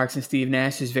Sean Marks and Steve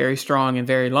Nash is very strong and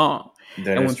very long.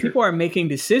 And when people are making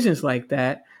decisions like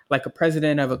that, like a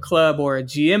president of a club or a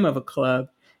GM of a club,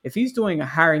 if he's doing a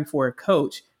hiring for a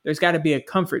coach, there's got to be a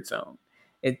comfort zone.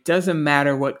 It doesn't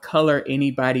matter what color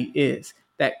anybody is.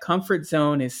 That comfort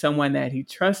zone is someone that he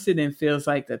trusted and feels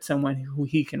like that's someone who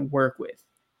he can work with.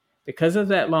 Because of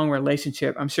that long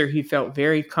relationship, I'm sure he felt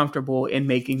very comfortable in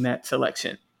making that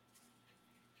selection.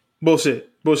 Bullshit.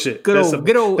 Good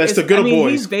old. That's the good old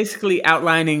boys. He's basically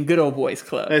outlining good old boys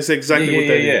club. That's exactly what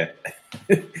that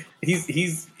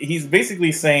is. He's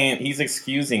basically saying, he's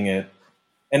excusing it,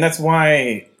 and that's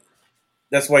why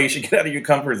you should get out of your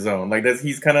comfort zone. Like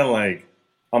he's kind of like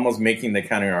almost making the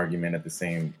counter argument at the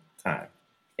same time.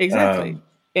 Exactly,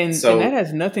 and that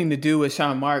has nothing to do with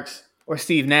Sean Marks or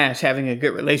Steve Nash having a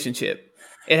good relationship.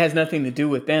 It has nothing to do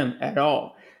with them at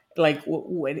all. Like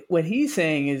what he's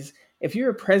saying is, if you're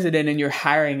a president and you're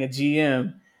hiring a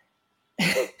GM,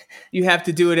 you have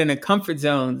to do it in a comfort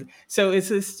zone. So it's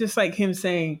just like him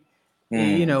saying,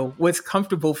 what's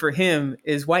comfortable for him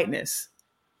is whiteness.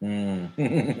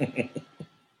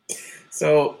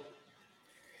 So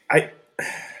I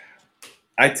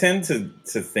tend to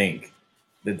think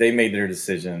that they made their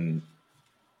decision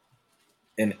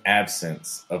in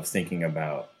absence of thinking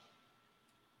about,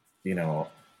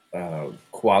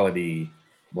 quality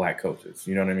black coaches.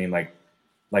 You know what I mean? Like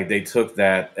they took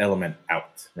that element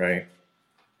out, right?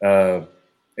 And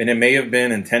it may have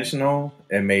been intentional,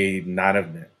 it may not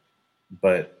have been,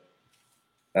 but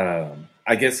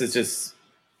I guess it's just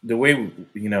the way,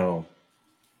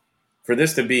 for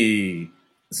this to be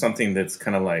something that's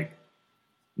kind of like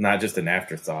not just an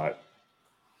afterthought,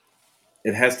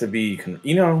 it has to be,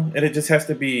 and it just has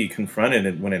to be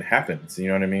confronted when it happens. You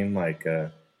know what I mean? Like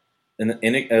a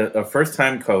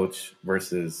first-time coach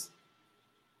versus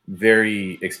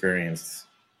very experienced,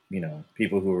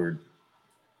 people who are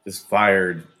just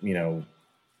fired. I don't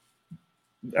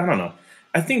know.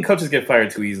 I think coaches get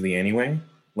fired too easily anyway.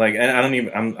 Like, and I don't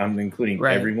even. I'm including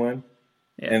everyone,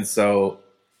 and so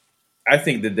I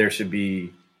think that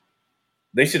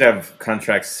they should have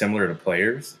contracts similar to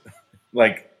players.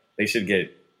 Like they should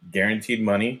get guaranteed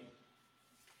money.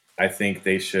 I think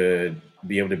they should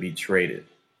be able to be traded,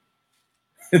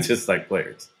 just like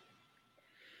players.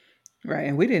 Right,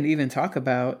 and we didn't even talk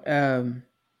about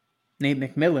Nate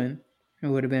McMillan,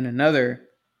 who would have been another.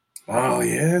 Oh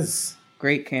yes,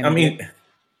 great candidate. I mean,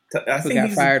 I think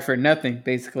got fired for nothing,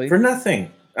 basically. For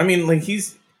nothing. I mean, like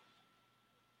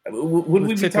would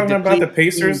we be talking about the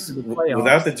Pacers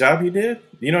without the job he did?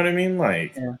 You know what I mean?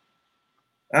 Like,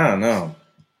 I don't know.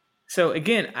 So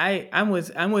again, I'm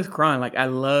with Kron. Like, I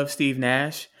love Steve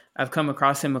Nash. I've come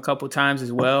across him a couple times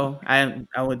as well. I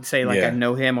would say I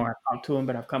know him or I talked to him,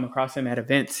 but I've come across him at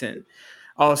events and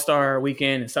All-Star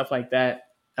Weekend and stuff like that.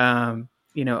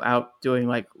 Out doing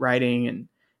like writing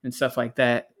and stuff like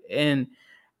that. And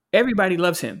everybody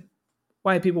loves him.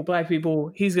 White people, black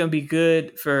people. He's going to be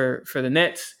good for the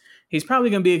Nets. He's probably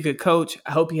going to be a good coach.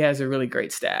 I hope he has a really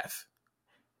great staff.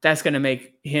 That's going to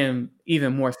make him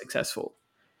even more successful.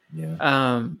 Yeah.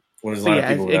 Well, there's a lot of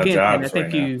people without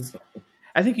jobs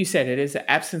I think you said it is the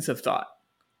absence of thought,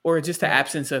 or just the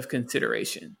absence of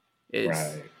consideration is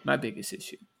my biggest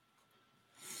issue.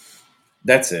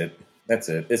 That's it.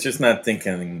 It's just not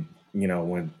thinking,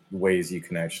 when ways you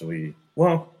can actually,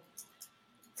 for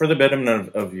the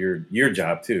betterment of your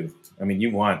job too. I mean,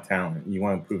 you want talent, you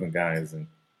want proven guys, and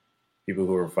people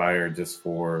who are fired just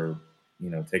for,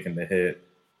 taking the hit.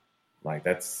 Like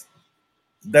that's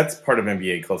part of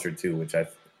NBA culture too, which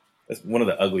that's one of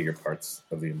the uglier parts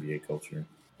of the NBA culture.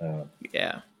 And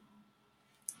I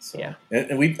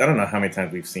don't know how many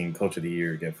times we've seen Coach of the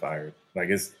Year get fired. Like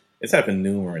it's happened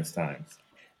numerous times.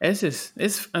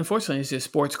 Unfortunately, it's just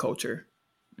sports culture.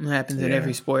 It happens in Yeah.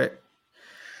 every sport,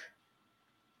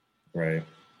 Right.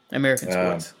 American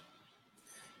sports.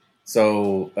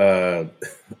 So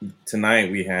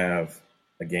tonight we have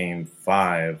a game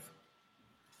 5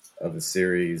 of the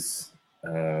series,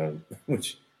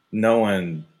 which no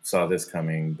one saw this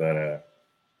coming, but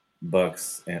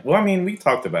Bucks and well, I mean, we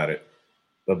talked about it,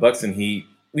 but Bucks and Heat,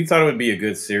 we thought it would be a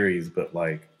good series, but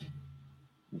like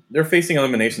they're facing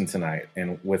elimination tonight,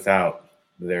 and without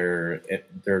their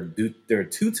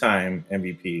two-time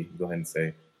MVP, go ahead and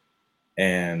say,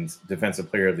 and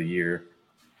Defensive Player of the Year.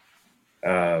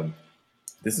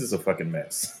 This is a fucking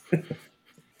mess.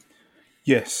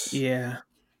 Yes. Yeah.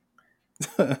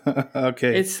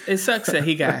 Okay. It sucks that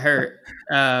he got hurt.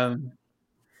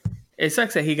 It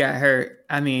sucks that he got hurt.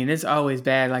 I mean, it's always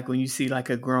bad like when you see like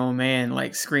a grown man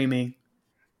like screaming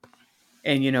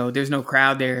and there's no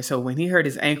crowd there. So when he hurt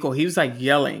his ankle, he was like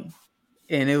yelling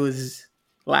and it was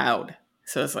loud.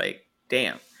 So it's like,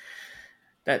 damn.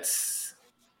 That's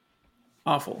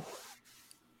awful.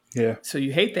 Yeah. So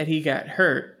you hate that he got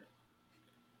hurt,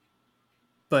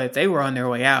 but they were on their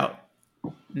way out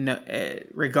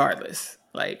regardless.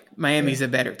 Like Miami's a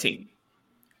better team.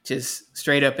 Just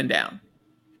straight up and down.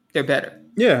 They're better.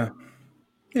 Yeah.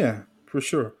 Yeah, for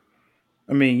sure.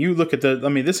 I mean, you look at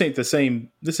this ain't the same.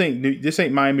 This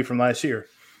ain't Miami from last year.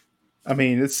 I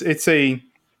mean, it's a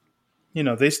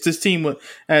this team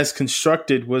as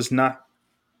constructed was not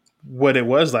what it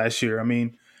was last year. I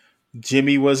mean,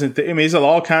 Jimmy wasn't there. I mean, there's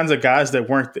all kinds of guys that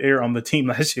weren't there on the team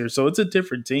last year, so it's a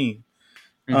different team.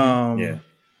 Mm-hmm. Yeah.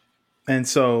 And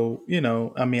so,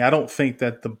 I mean, I don't think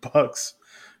that the Bucks,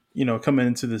 coming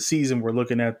into the season, we're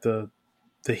looking at the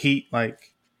Heat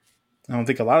like. I don't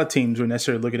think a lot of teams were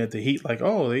necessarily looking at the Heat like,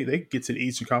 oh, they get to the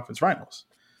Eastern Conference Finals.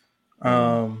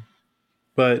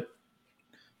 But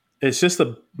it's just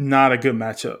not a good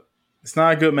matchup. It's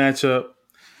not a good matchup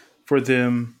for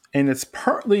them, and it's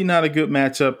partly not a good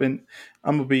matchup. And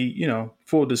I'm gonna be,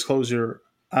 full disclosure.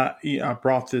 I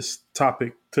brought this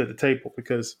topic to the table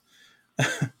because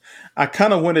I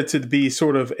kind of wanted to be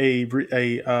sort of a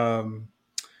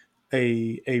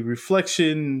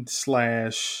reflection /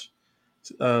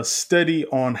 study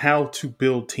on how to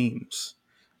build teams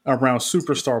around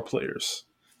superstar players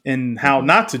and how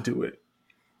not to do it.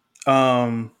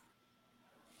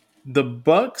 The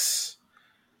Bucks,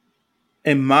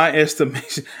 in my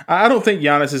estimation, I don't think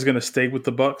Giannis is going to stay with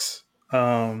the Bucks.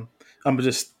 I'm gonna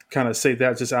just kind of say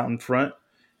that just out in front,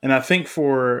 and I think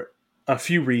for a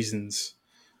few reasons,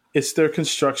 it's their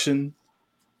construction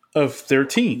of their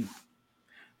team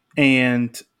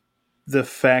and the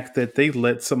fact that they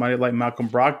let somebody like Malcolm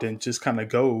Brogdon just kind of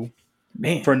go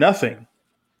for nothing,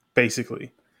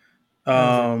 basically.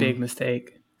 That was a big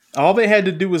mistake. All they had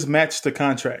to do was match the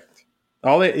contract.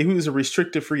 He was a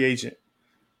restricted free agent.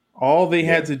 All they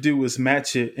had to do was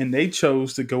match it, and they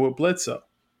chose to go with Bledsoe.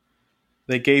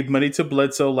 They gave money to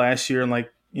Bledsoe last year, and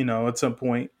at some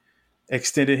point,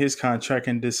 extended his contract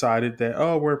and decided that,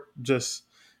 we're just,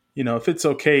 if it's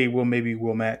okay, we'll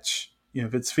match.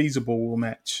 If it's feasible, we'll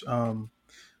match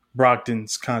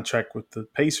Brogdon's contract with the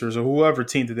Pacers or whoever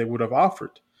team that they would have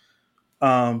offered.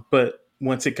 But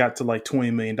once it got to like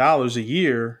 $20 million a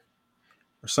year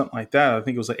or something like that, I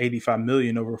think it was like $85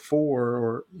 million over 4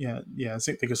 or I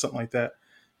think it was something like that.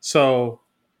 So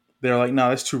they're like, no,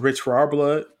 that's too rich for our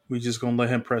blood. We're just going to let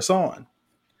him press on.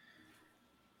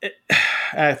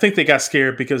 I think they got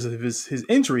scared because of his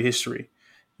injury history,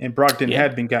 and Brogdon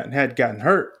had gotten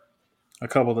hurt a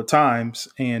couple of times,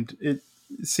 and it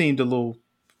seemed a little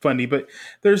funny. But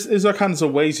there's all kinds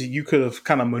of ways that you could have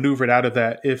kind of maneuvered out of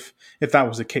that if that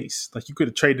was the case. Like you could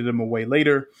have traded him away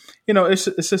later.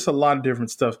 It's just a lot of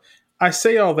different stuff. I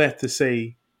say all that to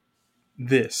say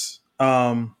this: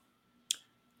 Brogdon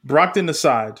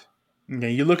aside,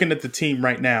 okay, you're looking at the team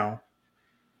right now,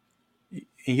 and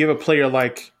you have a player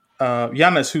like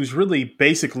Giannis, who's really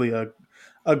basically I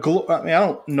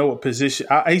don't know what position.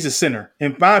 He's a center.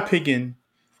 In my opinion,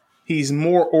 he's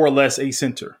more or less a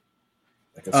center.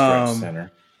 Like a stretch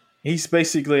center. He's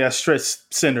basically a stretch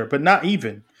center, but not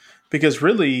even. Because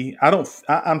really,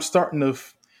 I'm starting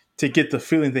to get the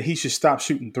feeling that he should stop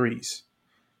shooting threes.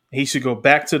 He should go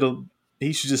back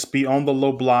he should just be on the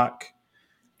low block,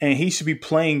 and he should be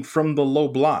playing from the low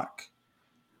block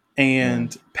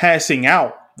and passing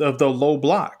out of the low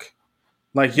block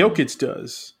like Jokic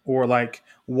does, or like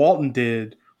Walton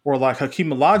did, or like Hakeem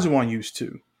Olajuwon used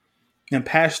to, and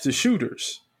pass to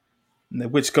shooters,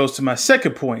 which goes to my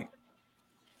second point.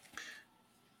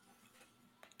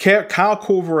 Kyle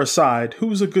Korver aside,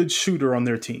 who's a good shooter on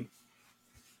their team?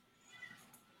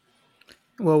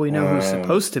 Well, we know who's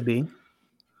supposed to be.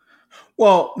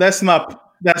 Well, that's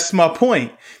not That's my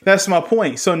point. That's my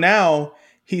point. So now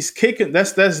he's kicking.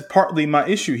 That's partly my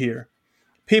issue here.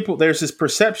 There's this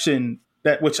perception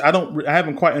that which I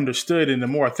haven't quite understood, and the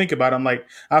more I think about it, I'm like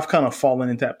I've kind of fallen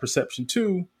into that perception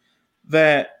too,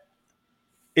 that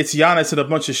it's Giannis and a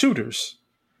bunch of shooters,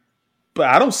 but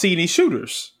I don't see any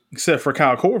shooters except for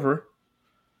Kyle Korver. No,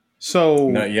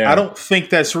 So I yeah, don't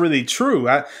think that's really true.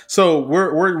 So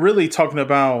we're really talking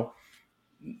about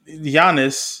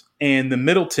Giannis and the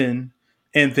Middleton,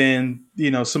 and then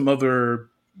some other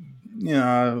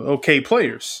okay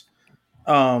players.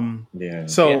 yeah, Yeah.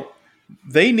 So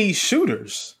they need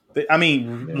shooters. I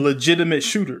mean, yeah. legitimate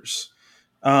shooters.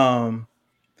 Um,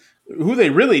 who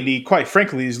they really need, quite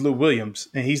frankly, is Lou Williams,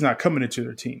 and he's not coming into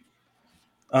their team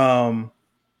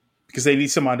because they need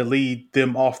somebody to lead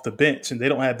them off the bench, and they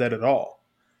don't have that at all.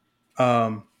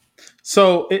 Um,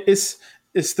 so it's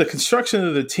the construction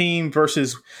of the team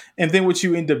versus, and then what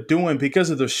you end up doing because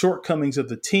of the shortcomings of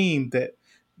the team that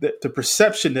the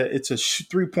perception that it's a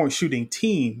 3-point shooting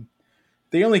team,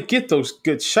 they only get those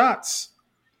good shots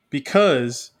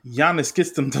because Giannis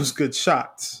gets them those good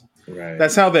shots. Right.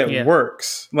 That's how that Yeah.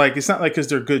 works. Like, it's not like because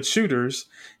they're good shooters.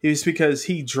 It's because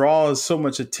he draws so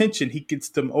much attention. He gets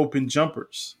them open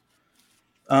jumpers.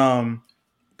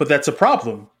 But that's a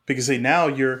problem because now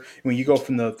when you go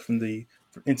from the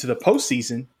into the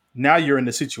postseason, now you're in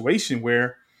the situation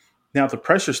where now the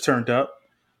pressure's turned up.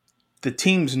 The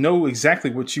teams know exactly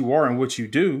what you are and what you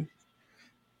do.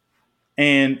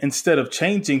 And instead of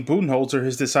changing, Budenholzer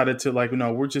has decided to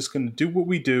we're just going to do what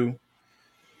we do.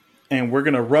 And we're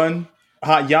going to run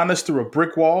hot Giannis through a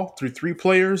brick wall through 3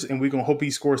 players. And we're going to hope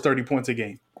he scores 30 points a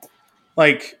game.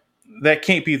 Like, that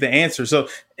can't be the answer. So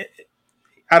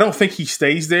I don't think he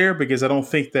stays there because I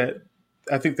think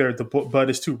the Bud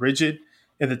is too rigid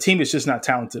and the team is just not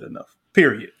talented enough,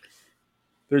 period.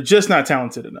 They're just not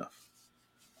talented enough.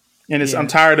 And I'm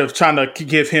tired of trying to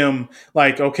give him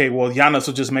okay, well, Giannis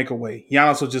will just make a way.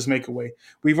 Giannis will just make a way.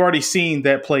 We've already seen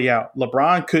that play out.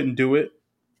 LeBron couldn't do it.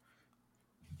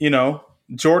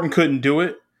 Jordan couldn't do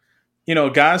it.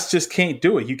 Guys just can't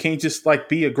do it. You can't just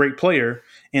be a great player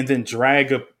and then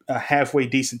drag a halfway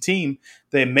decent team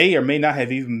that may or may not have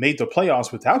even made the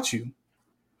playoffs without you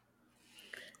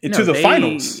into the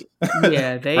finals.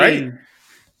 Yeah, Right?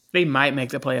 they might make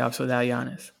the playoffs without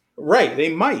Giannis. Right. They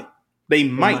might. They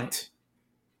might.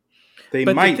 They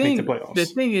But might make the playoffs. The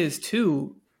thing is,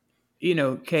 too,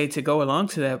 Kay, to go along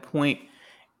to that point,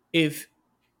 if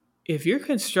you're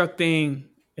constructing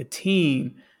a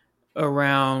team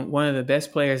around one of the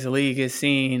best players the league has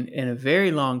seen in a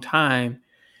very long time,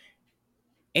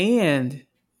 and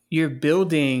you're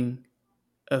building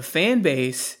a fan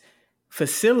base,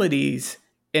 facilities,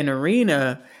 an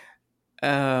arena,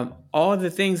 all the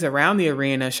things around the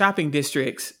arena, shopping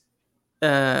districts,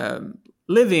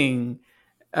 living,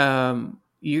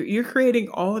 you're creating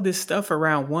all of this stuff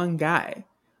around one guy.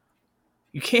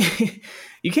 You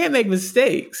can't make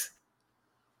mistakes.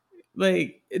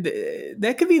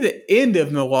 That could be the end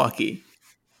of Milwaukee.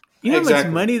 You know how much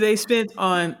money they spent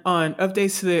on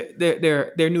updates to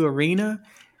their new arena,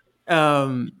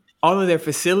 all of their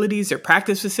facilities, their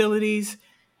practice facilities,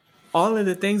 all of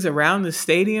the things around the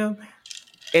stadium.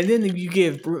 And then you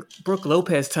give Brooke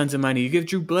Lopez tons of money. You give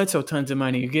Drew Bledsoe tons of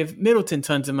money. You give Middleton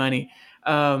tons of money.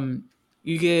 You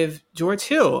give George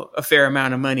Hill a fair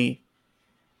amount of money.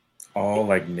 All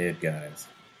mid guys.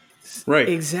 Right.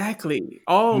 Exactly.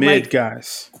 All mid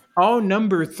guys. All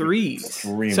number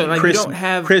 3s. So Chris, you don't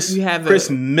have Chris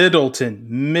Middleton.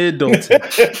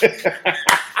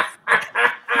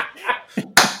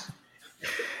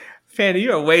 Fanny,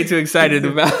 you are way too excited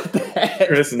about that.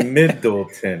 Chris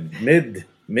Middleton.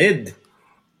 Mid.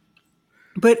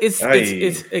 But it's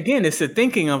again, it's the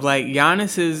thinking of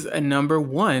Giannis is a number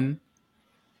 1,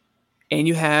 and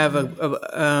you have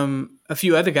a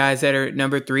few other guys that are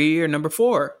number 3 or number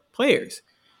 4 players.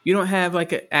 You don't have an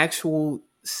actual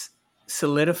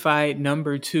solidified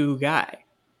number 2 guy.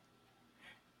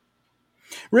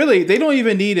 Really, they don't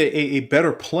even need a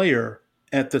better player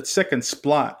at the second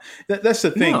spot. That's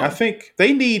the thing. No. I think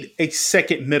they need a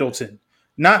second Middleton,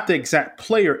 not the exact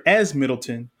player as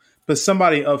Middleton, but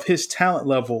somebody of his talent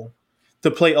level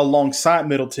to play alongside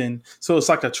Middleton. So it's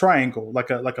like a triangle, like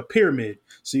a pyramid.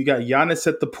 So you got Giannis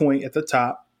at the point at the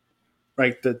top,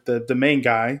 right? The main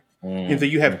guy. And then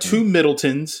you have 2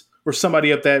 Middletons or somebody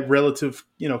of that relative,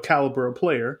 caliber of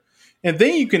player. And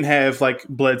then you can have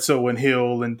Bledsoe and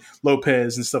Hill and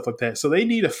Lopez and stuff like that. So they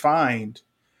need to find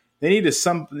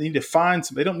some.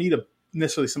 They don't need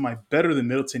necessarily somebody better than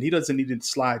Middleton. He doesn't need to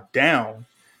slide down.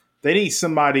 They need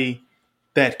somebody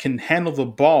that can handle the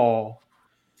ball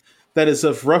that is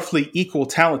of roughly equal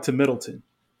talent to Middleton.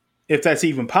 if that's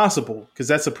even possible, because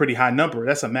that's a pretty high number.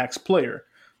 That's a max player.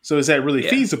 So is that really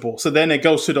feasible? So then it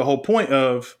goes to the whole point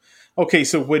of, okay,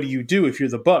 so what do you do if you're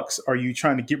the Bucks? Are you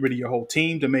trying to get rid of your whole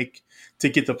team to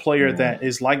get the player that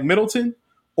is like Middleton,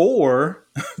 or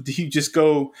do you just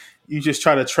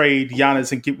try to trade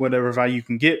Giannis and get whatever value you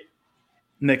can get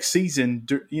next season,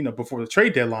 before the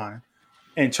trade deadline,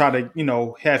 and try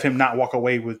to have him not walk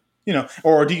away with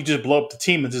or do you just blow up the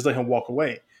team and just let him walk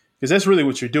away? Because that's really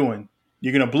what you're doing.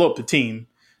 You're going to blow up the team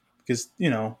because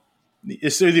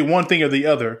it's either one thing or the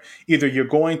other. Either you're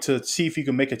going to see if you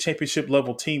can make a championship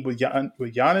level team with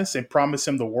Giannis and promise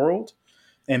him the world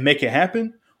and make it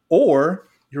happen, or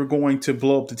you're going to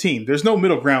blow up the team. There's no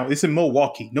middle ground. It's in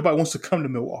Milwaukee. Nobody wants to come to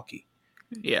Milwaukee.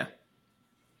 Yeah.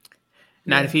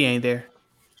 Not if he ain't there.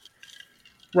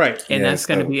 Right. And that's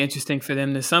going to be interesting for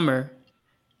them this summer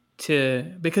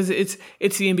because it's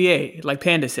the NBA. Like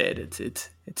Panda said, it's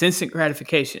instant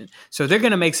gratification. So they're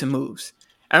going to make some moves.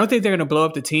 I don't think they're going to blow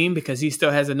up the team because he still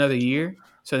has another year.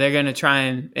 So they're going to try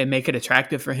and make it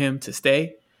attractive for him to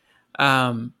stay.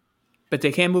 But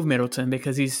they can't move Middleton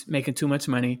because he's making too much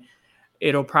money.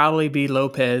 It'll probably be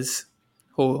Lopez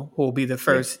who will be the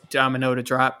first domino to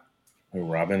drop.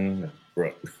 Robin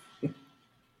Brooke.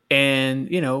 And,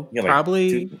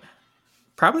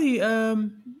 probably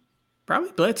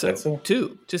Bledsoe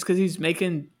too, just because he's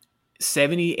making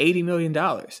 $70-80 million,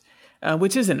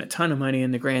 which isn't a ton of money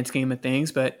in the grand scheme of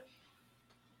things. But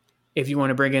if you want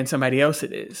to bring in somebody else,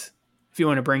 it is. If you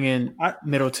want to bring in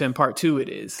Middleton Part 2, it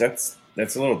is. That's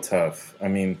a little tough. I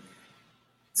mean,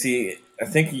 see, I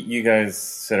think you guys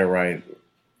said it right.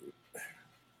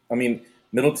 I mean,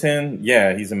 Middleton,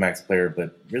 yeah, he's a max player,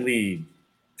 but really,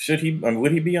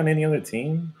 would he be on any other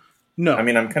team? No. I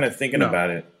mean, I'm kind of thinking about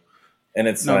it, and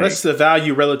it's that's the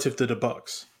value relative to the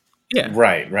Bucks. Yeah.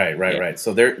 Right.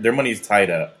 So their money's tied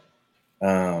up,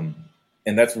 and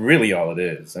that's really all it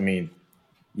is. I mean,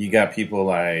 you got people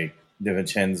like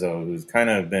DiVincenzo, who's kind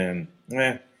of been,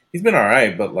 he's been all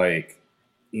right, but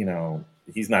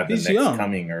he's not the next young.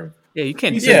 coming or. Yeah, you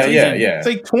can't. Yeah. He's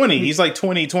like 20. He's like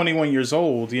 20, 21 years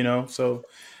old. So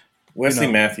Wesley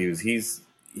Matthews, he's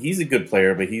a good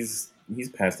player, but he's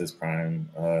past his prime.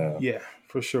 Yeah,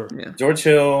 for sure. Yeah. George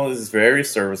Hill is very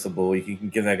serviceable. You can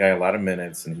give that guy a lot of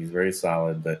minutes, and he's very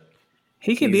solid. But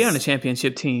he can be on a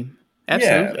championship team.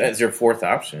 Absolutely. Yeah, as your fourth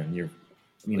option.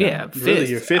 Really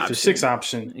your fifth or sixth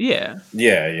option. Yeah.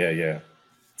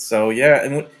 So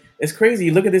and it's crazy.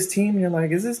 You look at this team, and you're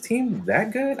like, is this team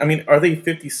that good? I mean, are they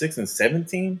 56 and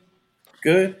 17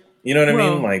 good? You know what I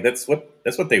mean? Like that's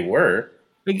what they were.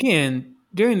 Again,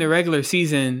 during the regular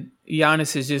season,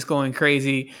 Giannis is just going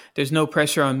crazy. There's no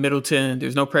pressure on Middleton.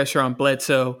 There's no pressure on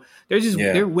Bledsoe.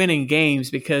 They're winning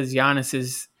games because Giannis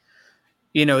is,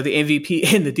 the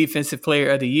MVP and the defensive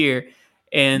player of the year.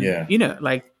 And,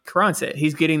 like Karan said,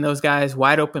 he's getting those guys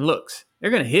wide open looks. They're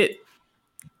going to hit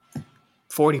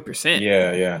 40%.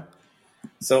 Yeah.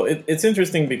 So it's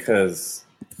interesting because,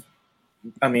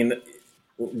 I mean,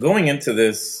 going into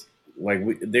this,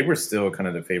 they were still kind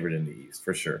of the favorite in the East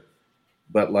for sure.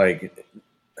 But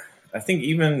I think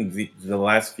even the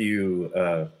last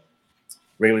few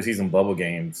regular season bubble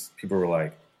games, people were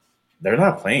like, they're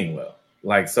not playing well.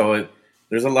 There's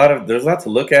a lot to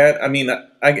look at. I mean,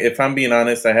 if I'm being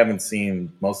honest, I haven't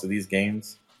seen most of these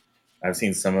games. I've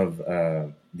seen some of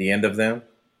the end of them,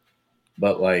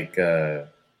 but I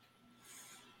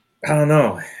don't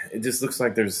know. It just looks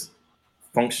like there's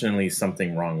functionally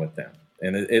something wrong with them,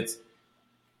 and it's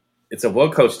a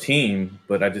well-coached team,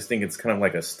 but I just think it's kind of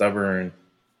like a stubborn,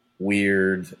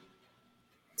 weird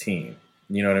team.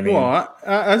 You know what I mean? Well,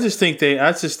 I just think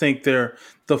the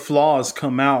flaws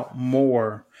come out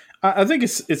more. I think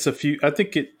it's a few. I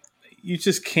think you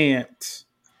just can't.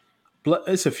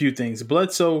 It's a few things.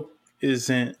 Bledsoe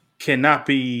cannot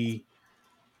be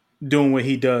doing what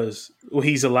he does, what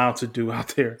he's allowed to do out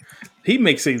there. He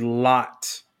makes a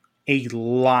lot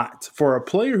for a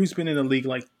player who's been in the league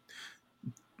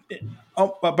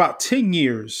about 10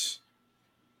 years.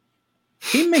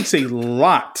 He makes a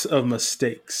lot of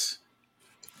mistakes.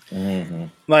 Mm-hmm.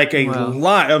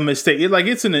 Lot of mistakes.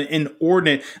 It's an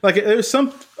inordinate. There's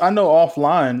some I know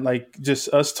offline, just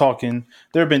us talking.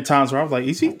 There have been times where I was like,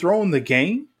 "Is he throwing the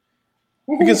game?"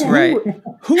 Because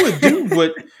who would do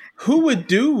what? Who would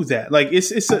do that?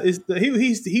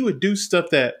 He would do stuff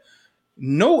that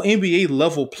no NBA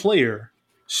level player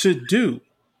should do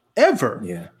ever.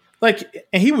 Yeah.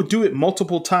 And he would do it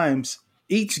multiple times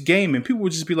each game, and people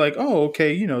would just be like, "Oh,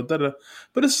 okay, da-da."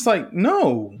 But it's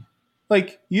no.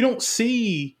 You don't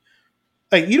see,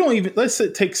 you don't even, let's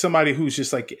say, take somebody who's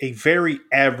just a very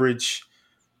average,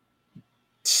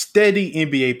 steady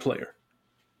NBA player.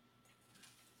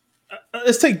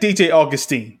 let's take DJ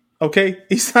Augustine. Okay,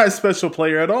 he's not a special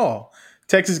player at all.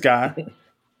 Texas guy.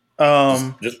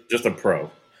 Just a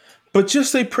pro. But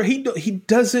just he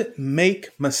doesn't make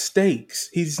mistakes.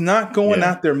 He's not going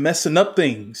Yeah. out there messing up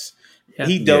things. Yeah.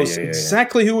 He knows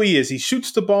exactly who he is. He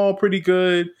shoots the ball pretty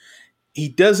good. He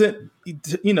doesn't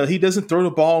throw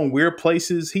the ball in weird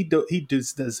places. He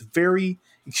does very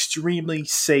extremely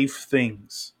safe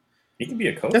things. He can be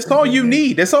a coach. That's all you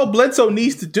need. That's all Bledsoe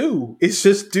needs to do is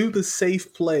just do the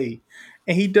safe play.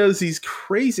 And he does these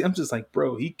crazy. I'm just like,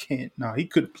 bro, he can't. No, he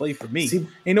couldn't play for me.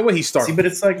 Ain't no way he started. See, but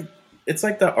it's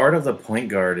like the art of the point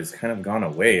guard has kind of gone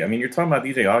away. I mean, you're talking about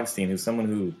DJ Augustine, who's someone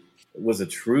who was a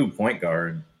true point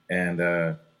guard, and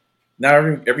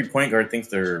now every point guard thinks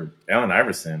they're Allen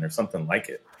Iverson or something like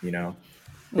it. You know.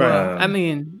 Well, I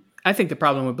mean, I think the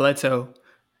problem with Bledsoe,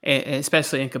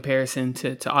 especially in comparison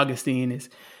to Augustine, is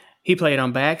he played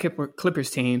on bad Clippers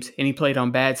teams and he played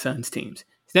on bad Suns teams.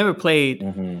 He's never played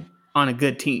on a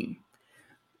good team.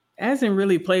 Hasn't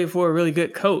really played for a really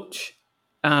good coach,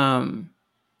 to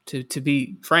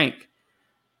be frank.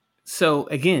 So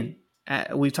again,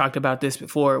 we've talked about this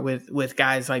before with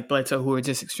guys like Bledsoe who are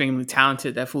just extremely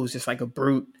talented. That fool's just like a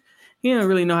brute. He doesn't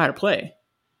really know how to play.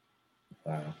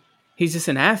 Wow. He's just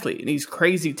an athlete and he's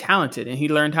crazy talented and he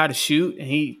learned how to shoot and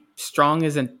he's strong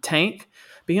as a tank,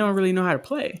 but he don't really know how to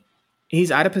play. He's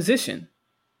out of position.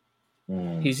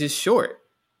 He's just short.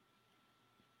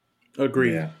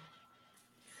 Agreed. Yeah.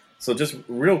 So just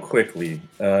real quickly,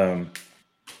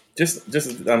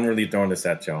 just I'm really throwing this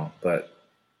at y'all, but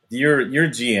your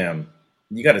GM,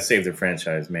 you got to save the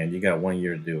franchise, man. You got 1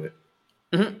 year to do it.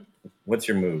 Mm-hmm. What's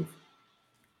your move?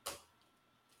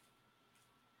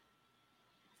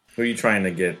 Who are you trying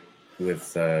to get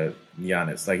with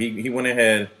Giannis? Like he went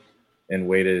ahead and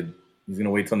waited. He's going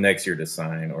to wait till next year to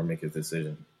sign or make his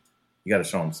decision. You got to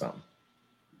show him something.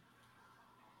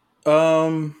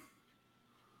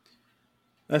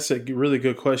 That's a really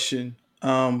good question.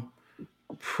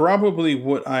 Probably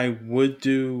what I would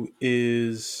do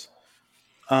is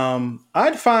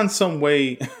I'd find some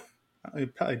way.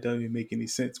 It probably doesn't even make any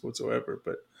sense whatsoever,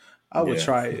 but I would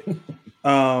try it.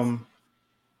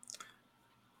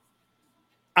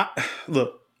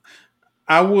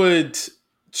 I would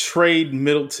trade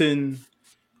Middleton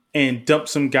and dump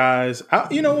some guys. I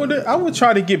would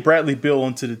try to get Bradley Beal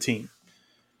onto the team.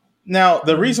 Now,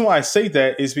 the reason why I say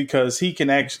that is because he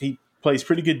plays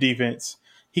pretty good defense.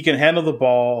 He can handle the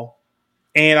ball,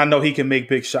 and I know he can make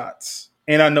big shots.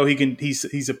 And I know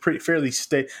he's a pretty fairly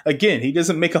again, he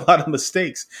doesn't make a lot of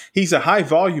mistakes. He's a high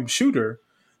volume shooter,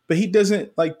 but he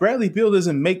doesn't, like Bradley Beal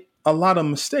doesn't make a lot of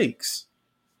mistakes.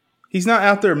 He's not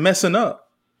out there messing up.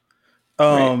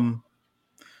 Right.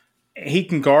 He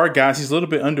can guard guys. He's a little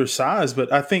bit undersized,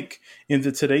 but I think in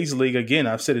today's league, again,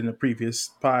 I've said in the previous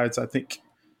pods, I think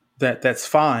that's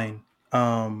fine.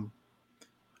 And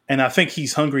I think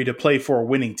he's hungry to play for a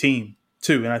winning team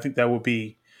too. And I think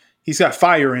he's got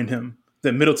fire in him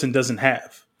that Middleton doesn't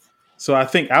have. So I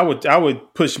think I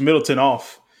would push Middleton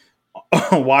off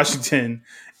Washington,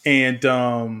 and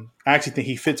I actually think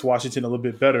he fits Washington a little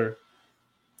bit better.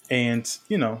 And,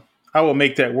 I will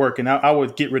make that work, and I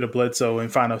would get rid of Bledsoe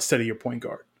and find a steadier point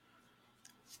guard.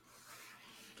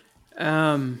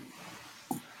 That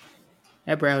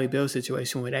Bradley Beal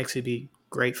situation would actually be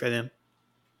great for them.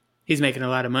 He's making a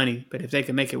lot of money, but if they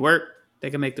can make it work, they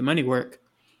can make the money work.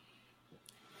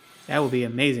 That would be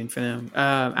amazing for them.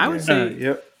 I would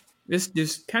say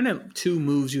there's kind of two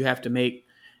moves you have to make.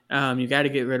 You got to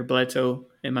get rid of Bledsoe,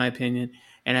 in my opinion,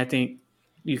 and I think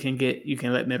you can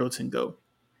let Middleton go.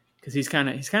 Because he's kind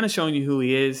of showing you who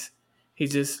he is.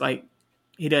 He's just like,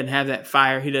 he doesn't have that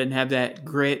fire. He doesn't have that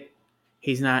grit.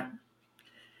 He's not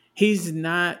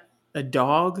a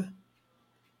dog,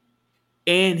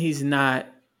 and he's not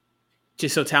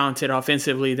just so talented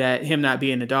offensively that him not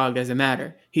being a dog doesn't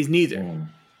matter. He's neither.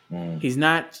 He's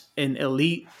not an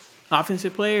elite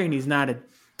offensive player, and he's not a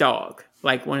dog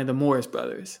like one of the Morris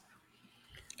brothers.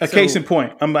 Case in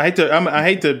point, I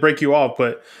hate to break you off,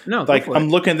 but no, I'm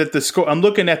looking at the score. I'm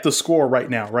looking at the score right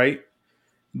now. Right,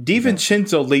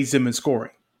 DiVincenzo leads them in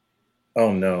scoring.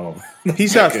 Oh no,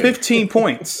 he's got 15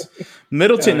 points.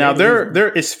 Middleton now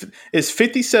it's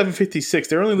 57-56.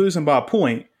 They're only losing by a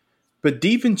point, but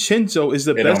DiVincenzo is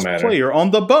the best player on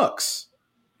the Bucks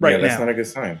right now. That's not a good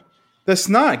sign. That's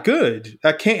not good.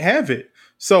 I can't have it.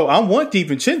 So I want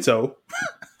DiVincenzo.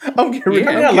 I'm getting rid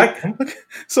of him.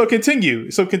 So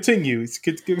continue. That's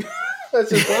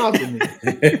just wild to me.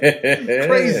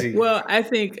 Crazy. Well, I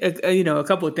think a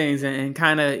couple of things, and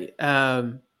kind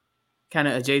of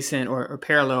adjacent or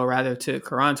parallel rather to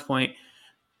Karan's point.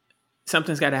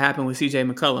 Something's got to happen with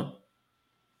CJ McCollum.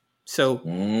 So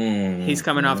he's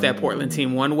coming off that Portland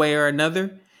team one way or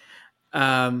another.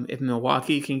 If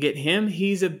Milwaukee can get him,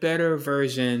 he's a better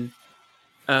version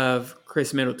of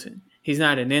Chris Middleton. He's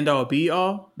not an end-all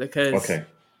be-all because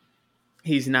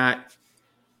he's not.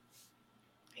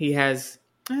 He has.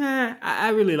 I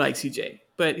really like CJ,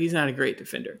 but he's not a great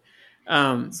defender.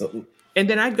 And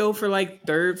then I'd go for like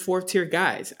third, fourth tier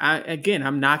guys.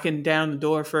 I'm knocking down the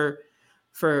door for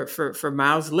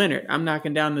Miles Leonard. I'm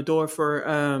knocking down the door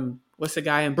for what's the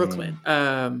guy in Brooklyn?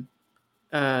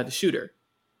 The shooter.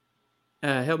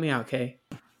 Help me out, Kay.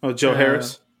 Oh, Joe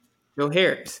Harris. Joe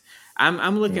Harris.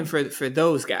 I'm looking for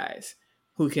those guys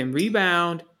who can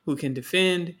rebound, who can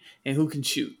defend, and who can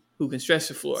shoot, who can stretch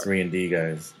the floor. 3-and-D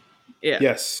guys. Yeah.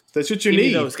 Yes, that's what you Give me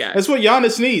need. those guys. That's what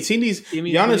Giannis needs. He needs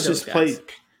Giannis just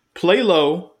play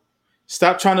low.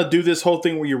 Stop trying to do this whole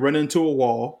thing where you run into a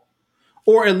wall,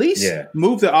 or at least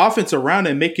move the offense around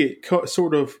and make it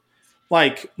sort of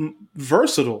like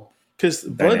versatile. Because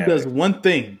Bud does one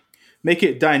thing. Make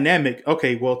it dynamic.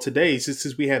 Okay, well, today,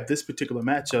 since we have this particular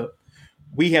matchup,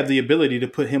 we have the ability to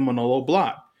put him on a low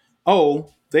block.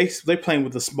 Oh, they playing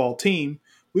with a small team.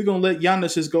 We're going to let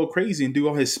Giannis just go crazy and do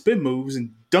all his spin moves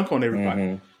and dunk on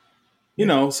everybody. You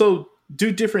know, so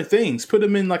do different things. Put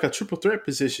him in like a triple threat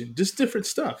position. Just different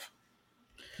stuff.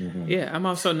 Yeah, I'm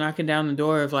also knocking down the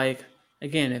door of like,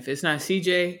 again, if it's not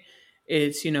CJ,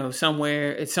 it's,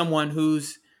 it's someone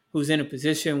who's in a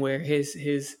position where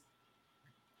his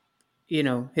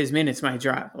minutes might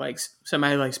drop, like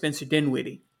somebody like Spencer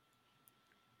Dinwiddie,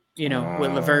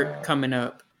 with LeVert coming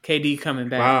up, KD coming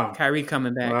back, Kyrie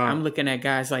coming back. I'm looking at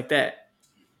guys like that.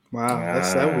 Wow,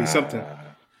 that would be something.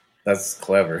 That's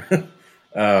clever.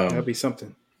 That would be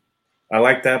something. I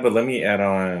like that, but let me add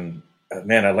on.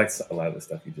 Man, I like a lot of the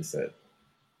stuff you just said.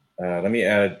 Let me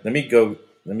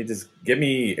just give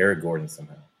me Eric Gordon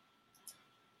somehow.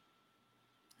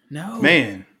 No.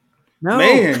 Man,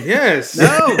 yes.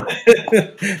 No.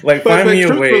 Like, find me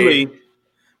a way.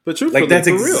 But truthfully, like, that's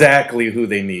exactly who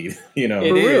they need, It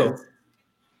For is. real.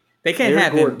 They can't Eric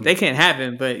have Gordon. him. They can't have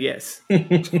him, but yes.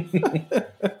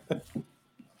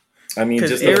 I mean,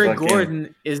 just Eric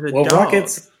Gordon is a dog.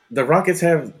 The Rockets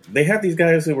have these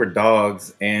guys who were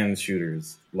dogs and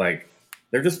shooters. Like,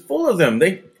 they're just full of them.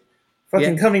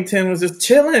 Covington was just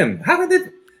chilling. How did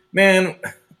it? Man,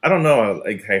 I don't know.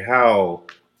 Like, how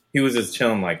he was just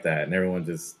chilling like that, and everyone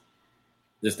just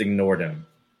ignored him.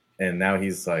 And now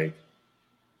he's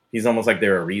almost like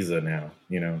they're Ariza now.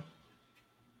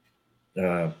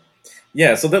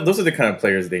 So those are the kind of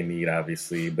players they need,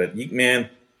 obviously. But man,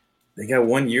 they got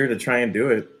 1 year to try and do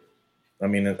it. I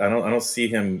mean, I don't see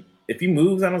him. If he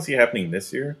moves, I don't see it happening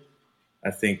this year.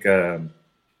 I think there'd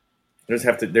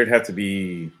have to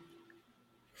be.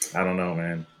 I don't know,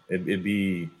 man. It'd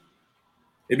be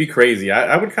crazy.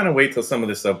 I would kind of wait till some of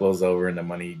this stuff blows over and the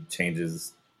money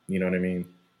changes. You know what I mean?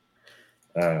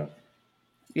 Yeah,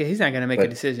 he's not going to make a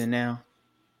decision now.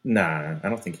 Nah, I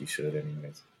don't think he should,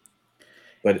 anyways.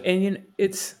 And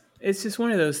it's just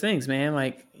one of those things, man.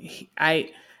 Like,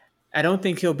 I don't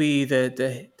think he'll be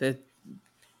the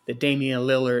Damian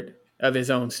Lillard of his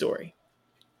own story.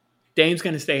 Dame's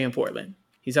going to stay in Portland.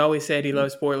 He's always said he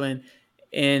loves Portland,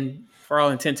 and for all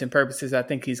intents and purposes, I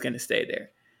think he's going to stay there.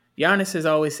 Giannis has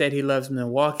always said he loves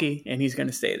Milwaukee, and he's going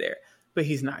to stay there, but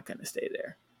he's not going to stay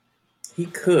there. He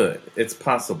could. It's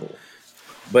possible,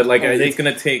 but it's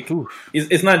going to take.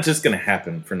 It's not just going to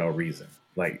happen for no reason.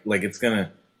 Like it's going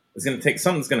to take.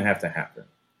 Something's going to have to happen.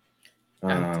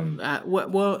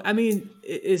 Well, I mean,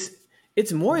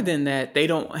 it's more than that. They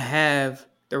don't have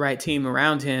the right team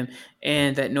around him,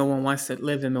 and that no one wants to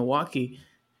live in Milwaukee.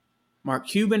 Mark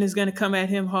Cuban is going to come at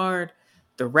him hard.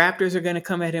 The Raptors are going to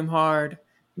come at him hard.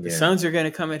 The Suns are going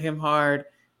to come at him hard.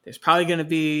 There's probably going to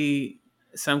be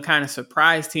some kind of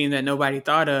surprise team that nobody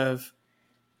thought of.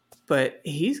 But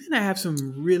he's going to have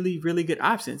some really, really good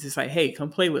options. It's like, hey, come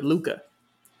play with Luka.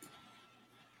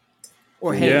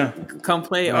 Or, hey, come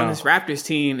play on this Raptors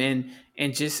team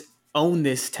and just own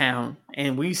this town.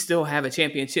 And we still have a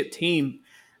championship team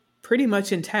pretty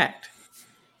much intact.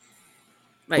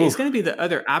 Like, it's going to be the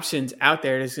other options out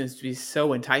there that's going to be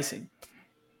so enticing.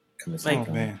 Like,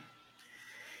 oh, man.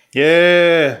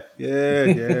 Yeah.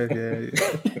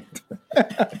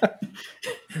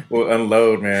 We'll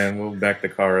unload, man. We'll back the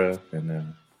car up and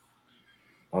then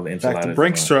all the enchiladas. Back the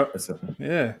Brinks truck.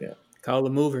 Yeah. Call the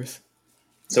movers.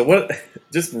 So what?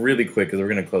 Just really quick, because we're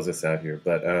going to close this out here.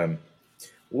 But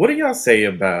what do y'all say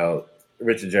about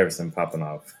Richard Jefferson popping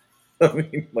off? I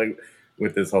mean, like,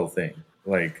 with this whole thing.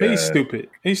 Like, he's stupid.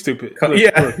 He's stupid.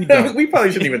 Look, we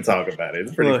probably shouldn't even talk about it.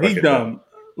 It's pretty he's dumb.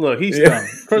 Look, he's dumb.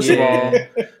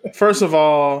 First of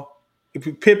all,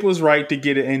 Pip was right to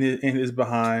get it in his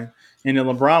behind, and then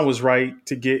LeBron was right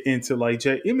to get into like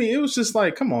Jay. I mean, it was just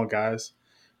like, come on, guys.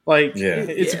 Like Yeah.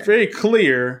 it's very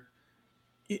clear.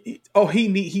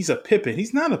 He's a Pippen.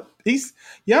 He's not a he's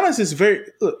Giannis is very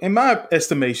look, in my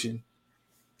estimation.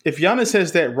 If Giannis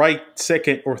has that right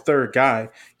second or third guy,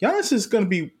 Giannis is going to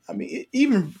be. I mean,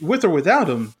 even with or without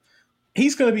him,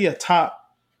 he's going to be a top.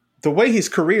 The way his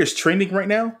career is trending right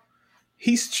now,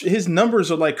 his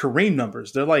numbers are like Kareem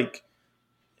numbers. They're like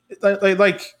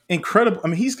incredible. I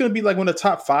mean, he's going to be like one of the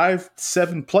top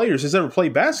 5-7 players has ever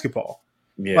played basketball.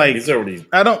 Yeah, like he's already.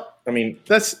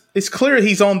 It's clear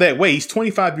he's on that way. He's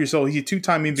 25 years old. He's a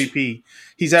 2-time MVP.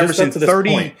 He's averaging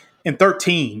 30 and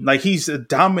 13. Like he's a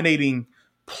dominating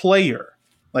player.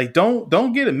 Like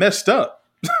don't get it messed up.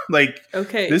 Like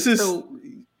okay, this is so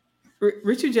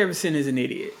Richard Jefferson is an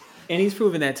idiot, and he's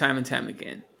proven that time and time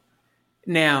again.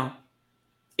 Now,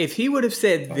 if he would have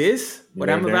said this, what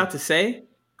I'm about to say,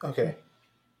 okay,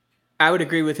 I would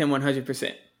agree with him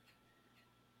 100%.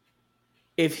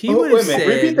 If he would have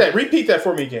said, repeat that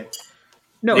for me again.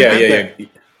 No, yeah.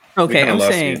 Okay, I'm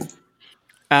saying,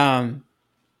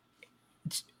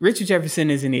 Richard Jefferson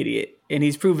is an idiot, and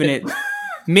he's proven it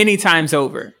many times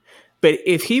over. But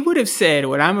if he would have said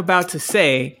what I'm about to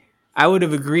say, I would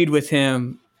have agreed with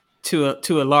him to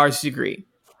a large degree.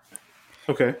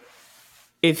 Okay.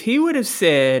 If he would have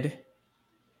said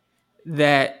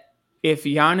that if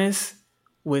Giannis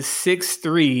was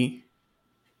 6'3",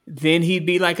 then he'd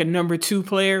be like a number 2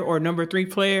 player or number 3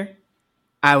 player,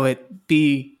 I would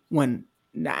be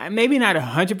maybe not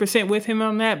 100% with him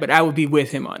on that, but I would be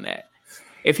with him on that.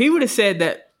 If he would have said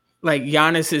that like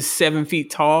Giannis is 7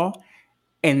 feet tall,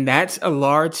 and that's a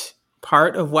large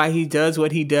part of why he does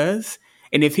what he does,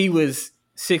 and if he was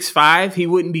 6'5", he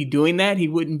wouldn't be doing that. He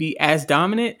wouldn't be as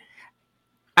dominant.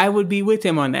 I would be with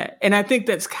him on that. And I think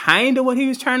that's kind of what he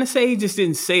was trying to say. He just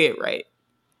didn't say it right.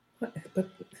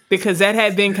 Because that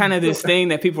had been kind of this thing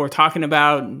that people were talking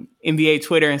about, NBA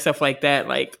Twitter and stuff like that.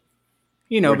 Like,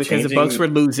 because the Bucks were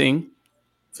losing.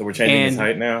 So we're changing his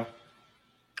height now?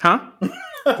 Huh?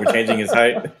 We're changing his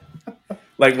height?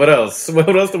 Like, what else?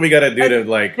 What else do we got to do to,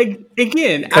 like,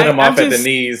 again, cut him off at the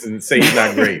knees and say he's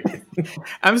not great?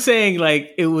 I'm saying,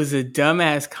 like, it was a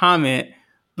dumbass comment,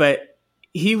 but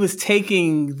he was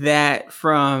taking that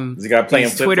from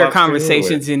these Twitter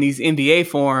conversations in these NBA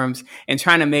forums and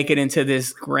trying to make it into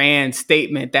this grand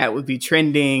statement that would be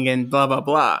trending and blah, blah,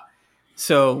 blah.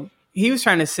 So he was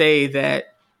trying to say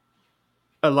that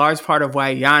a large part of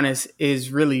why Giannis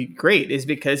is really great is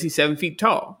because he's 7 feet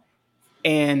tall.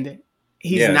 And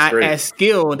he's not as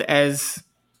skilled as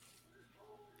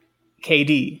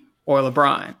KD or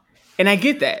LeBron. And I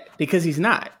get that because he's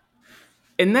not.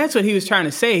 And that's what he was trying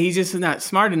to say. He's just not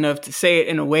smart enough to say it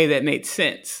in a way that made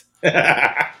sense.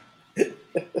 To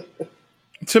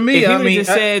me, if he would have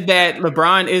said that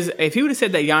LeBron is, if he would have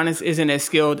said that Giannis isn't as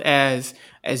skilled as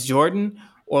Jordan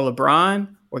or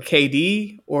LeBron or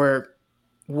KD or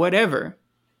whatever,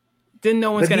 then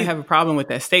no one's going to have a problem with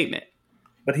that statement.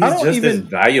 But he's just as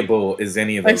valuable as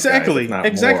any of those guys,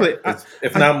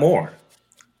 if not more.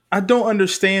 I don't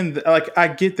understand. Like, I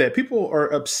get that. People are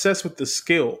obsessed with the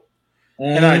skill.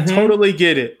 And I totally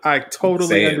get it. I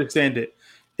totally understand it.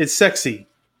 It's sexy,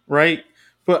 right?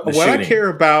 But what I care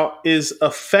about is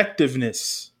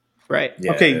effectiveness. Right.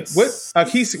 Yes.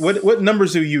 Okay. What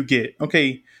numbers do you get?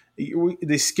 Okay.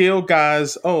 The skill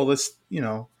guys.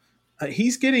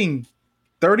 He's getting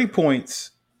 30 points,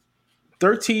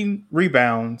 13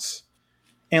 rebounds,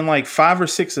 and like 5 or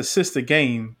 6 assists a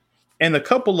game, and a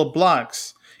couple of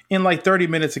blocks in like 30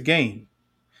 minutes a game.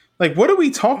 Like, what are we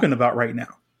talking about right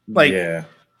now? Like, yeah,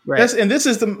 right.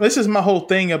 This is my whole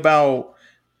thing about,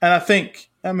 and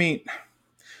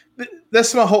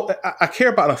that's my whole. I care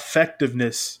about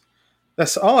effectiveness.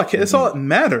 That's all I care. That's all that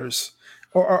matters.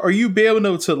 Or are you be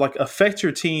able to like affect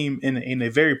your team in a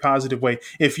very positive way?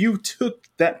 If you took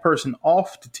that person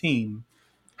off the team,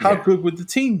 how good would the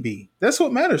team be? That's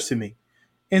what matters to me.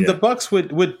 And the Bucks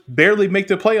would barely make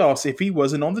the playoffs if he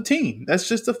wasn't on the team. That's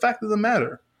just the fact of the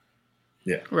matter.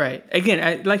 Yeah. Right.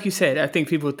 Again, like you said, I think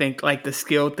people think like the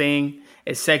skill thing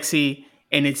is sexy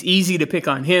and it's easy to pick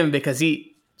on him because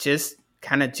he just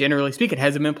kind of generally speaking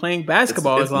hasn't been playing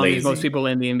basketball as long as most people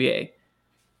in the NBA.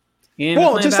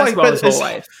 Just like his whole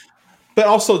life. But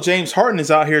also James Harden is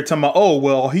out here talking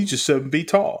about, he just 7 feet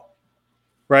tall.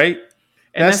 Right?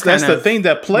 And that's the thing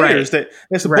that players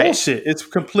that's bullshit. It's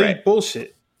complete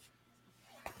bullshit.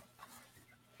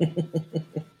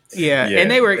 Yeah, and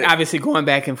they were obviously going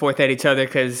back and forth at each other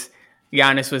because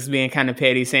Giannis was being kind of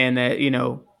petty, saying that,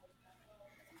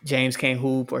 James can't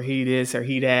hoop or he this or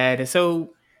he that. And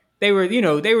so they were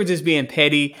just being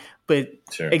petty. But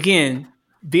Sure. again,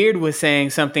 Beard was saying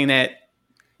something that,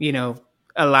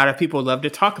 a lot of people love to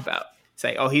talk about.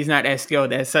 Say, oh, he's not as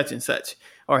skilled as such and such,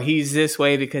 or he's this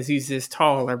way because he's this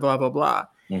tall, or blah, blah, blah.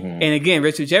 Mm-hmm. And again,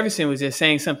 Richard Jefferson was just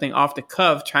saying something off the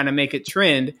cuff, trying to make it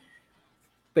trend,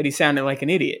 but he sounded like an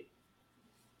idiot.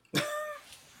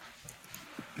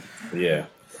 Yeah.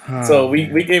 So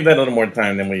we gave that a little more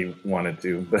time than we wanted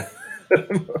to,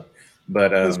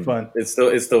 but It's fun. It's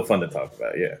still fun to talk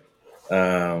about. Yeah.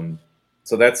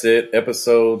 So that's it.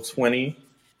 Episode 20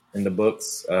 in the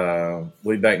books. We'll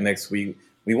be back next week.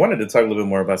 We wanted to talk a little bit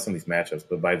more about some of these matchups,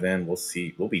 but by then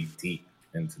we'll be deep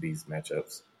into these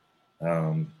matchups.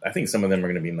 I think some of them are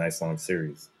going to be nice long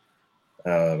series.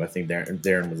 I think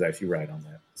Darren was actually right on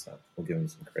that, so we'll give him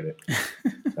some credit.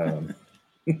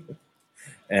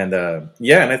 And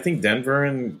I think Denver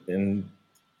and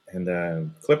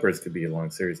Clippers could be a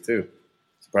long series too,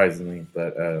 surprisingly.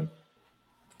 But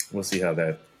we'll see how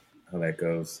that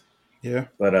goes. Yeah.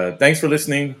 But thanks for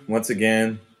listening once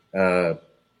again.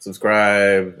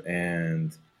 Subscribe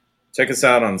and check us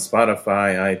out on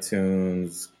Spotify,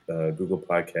 iTunes, Google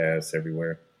Podcasts,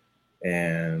 everywhere.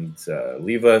 And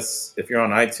leave us, if you're on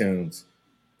iTunes,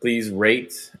 please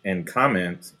rate and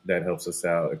comment. That helps us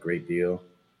out a great deal.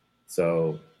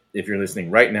 So if you're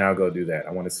listening right now, go do that.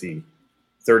 I want to see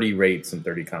 30 rates and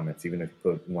 30 comments, even if you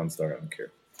put 1 star. I don't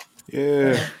care.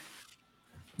 Yeah.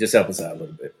 Just help us out a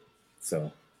little bit.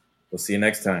 So we'll see you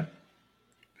next time.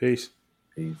 Peace.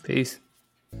 Peace.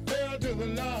 Hell to the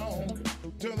no,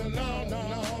 to the no, no,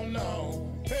 no,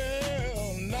 no.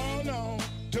 Hell no, no,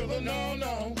 to the no,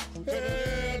 no.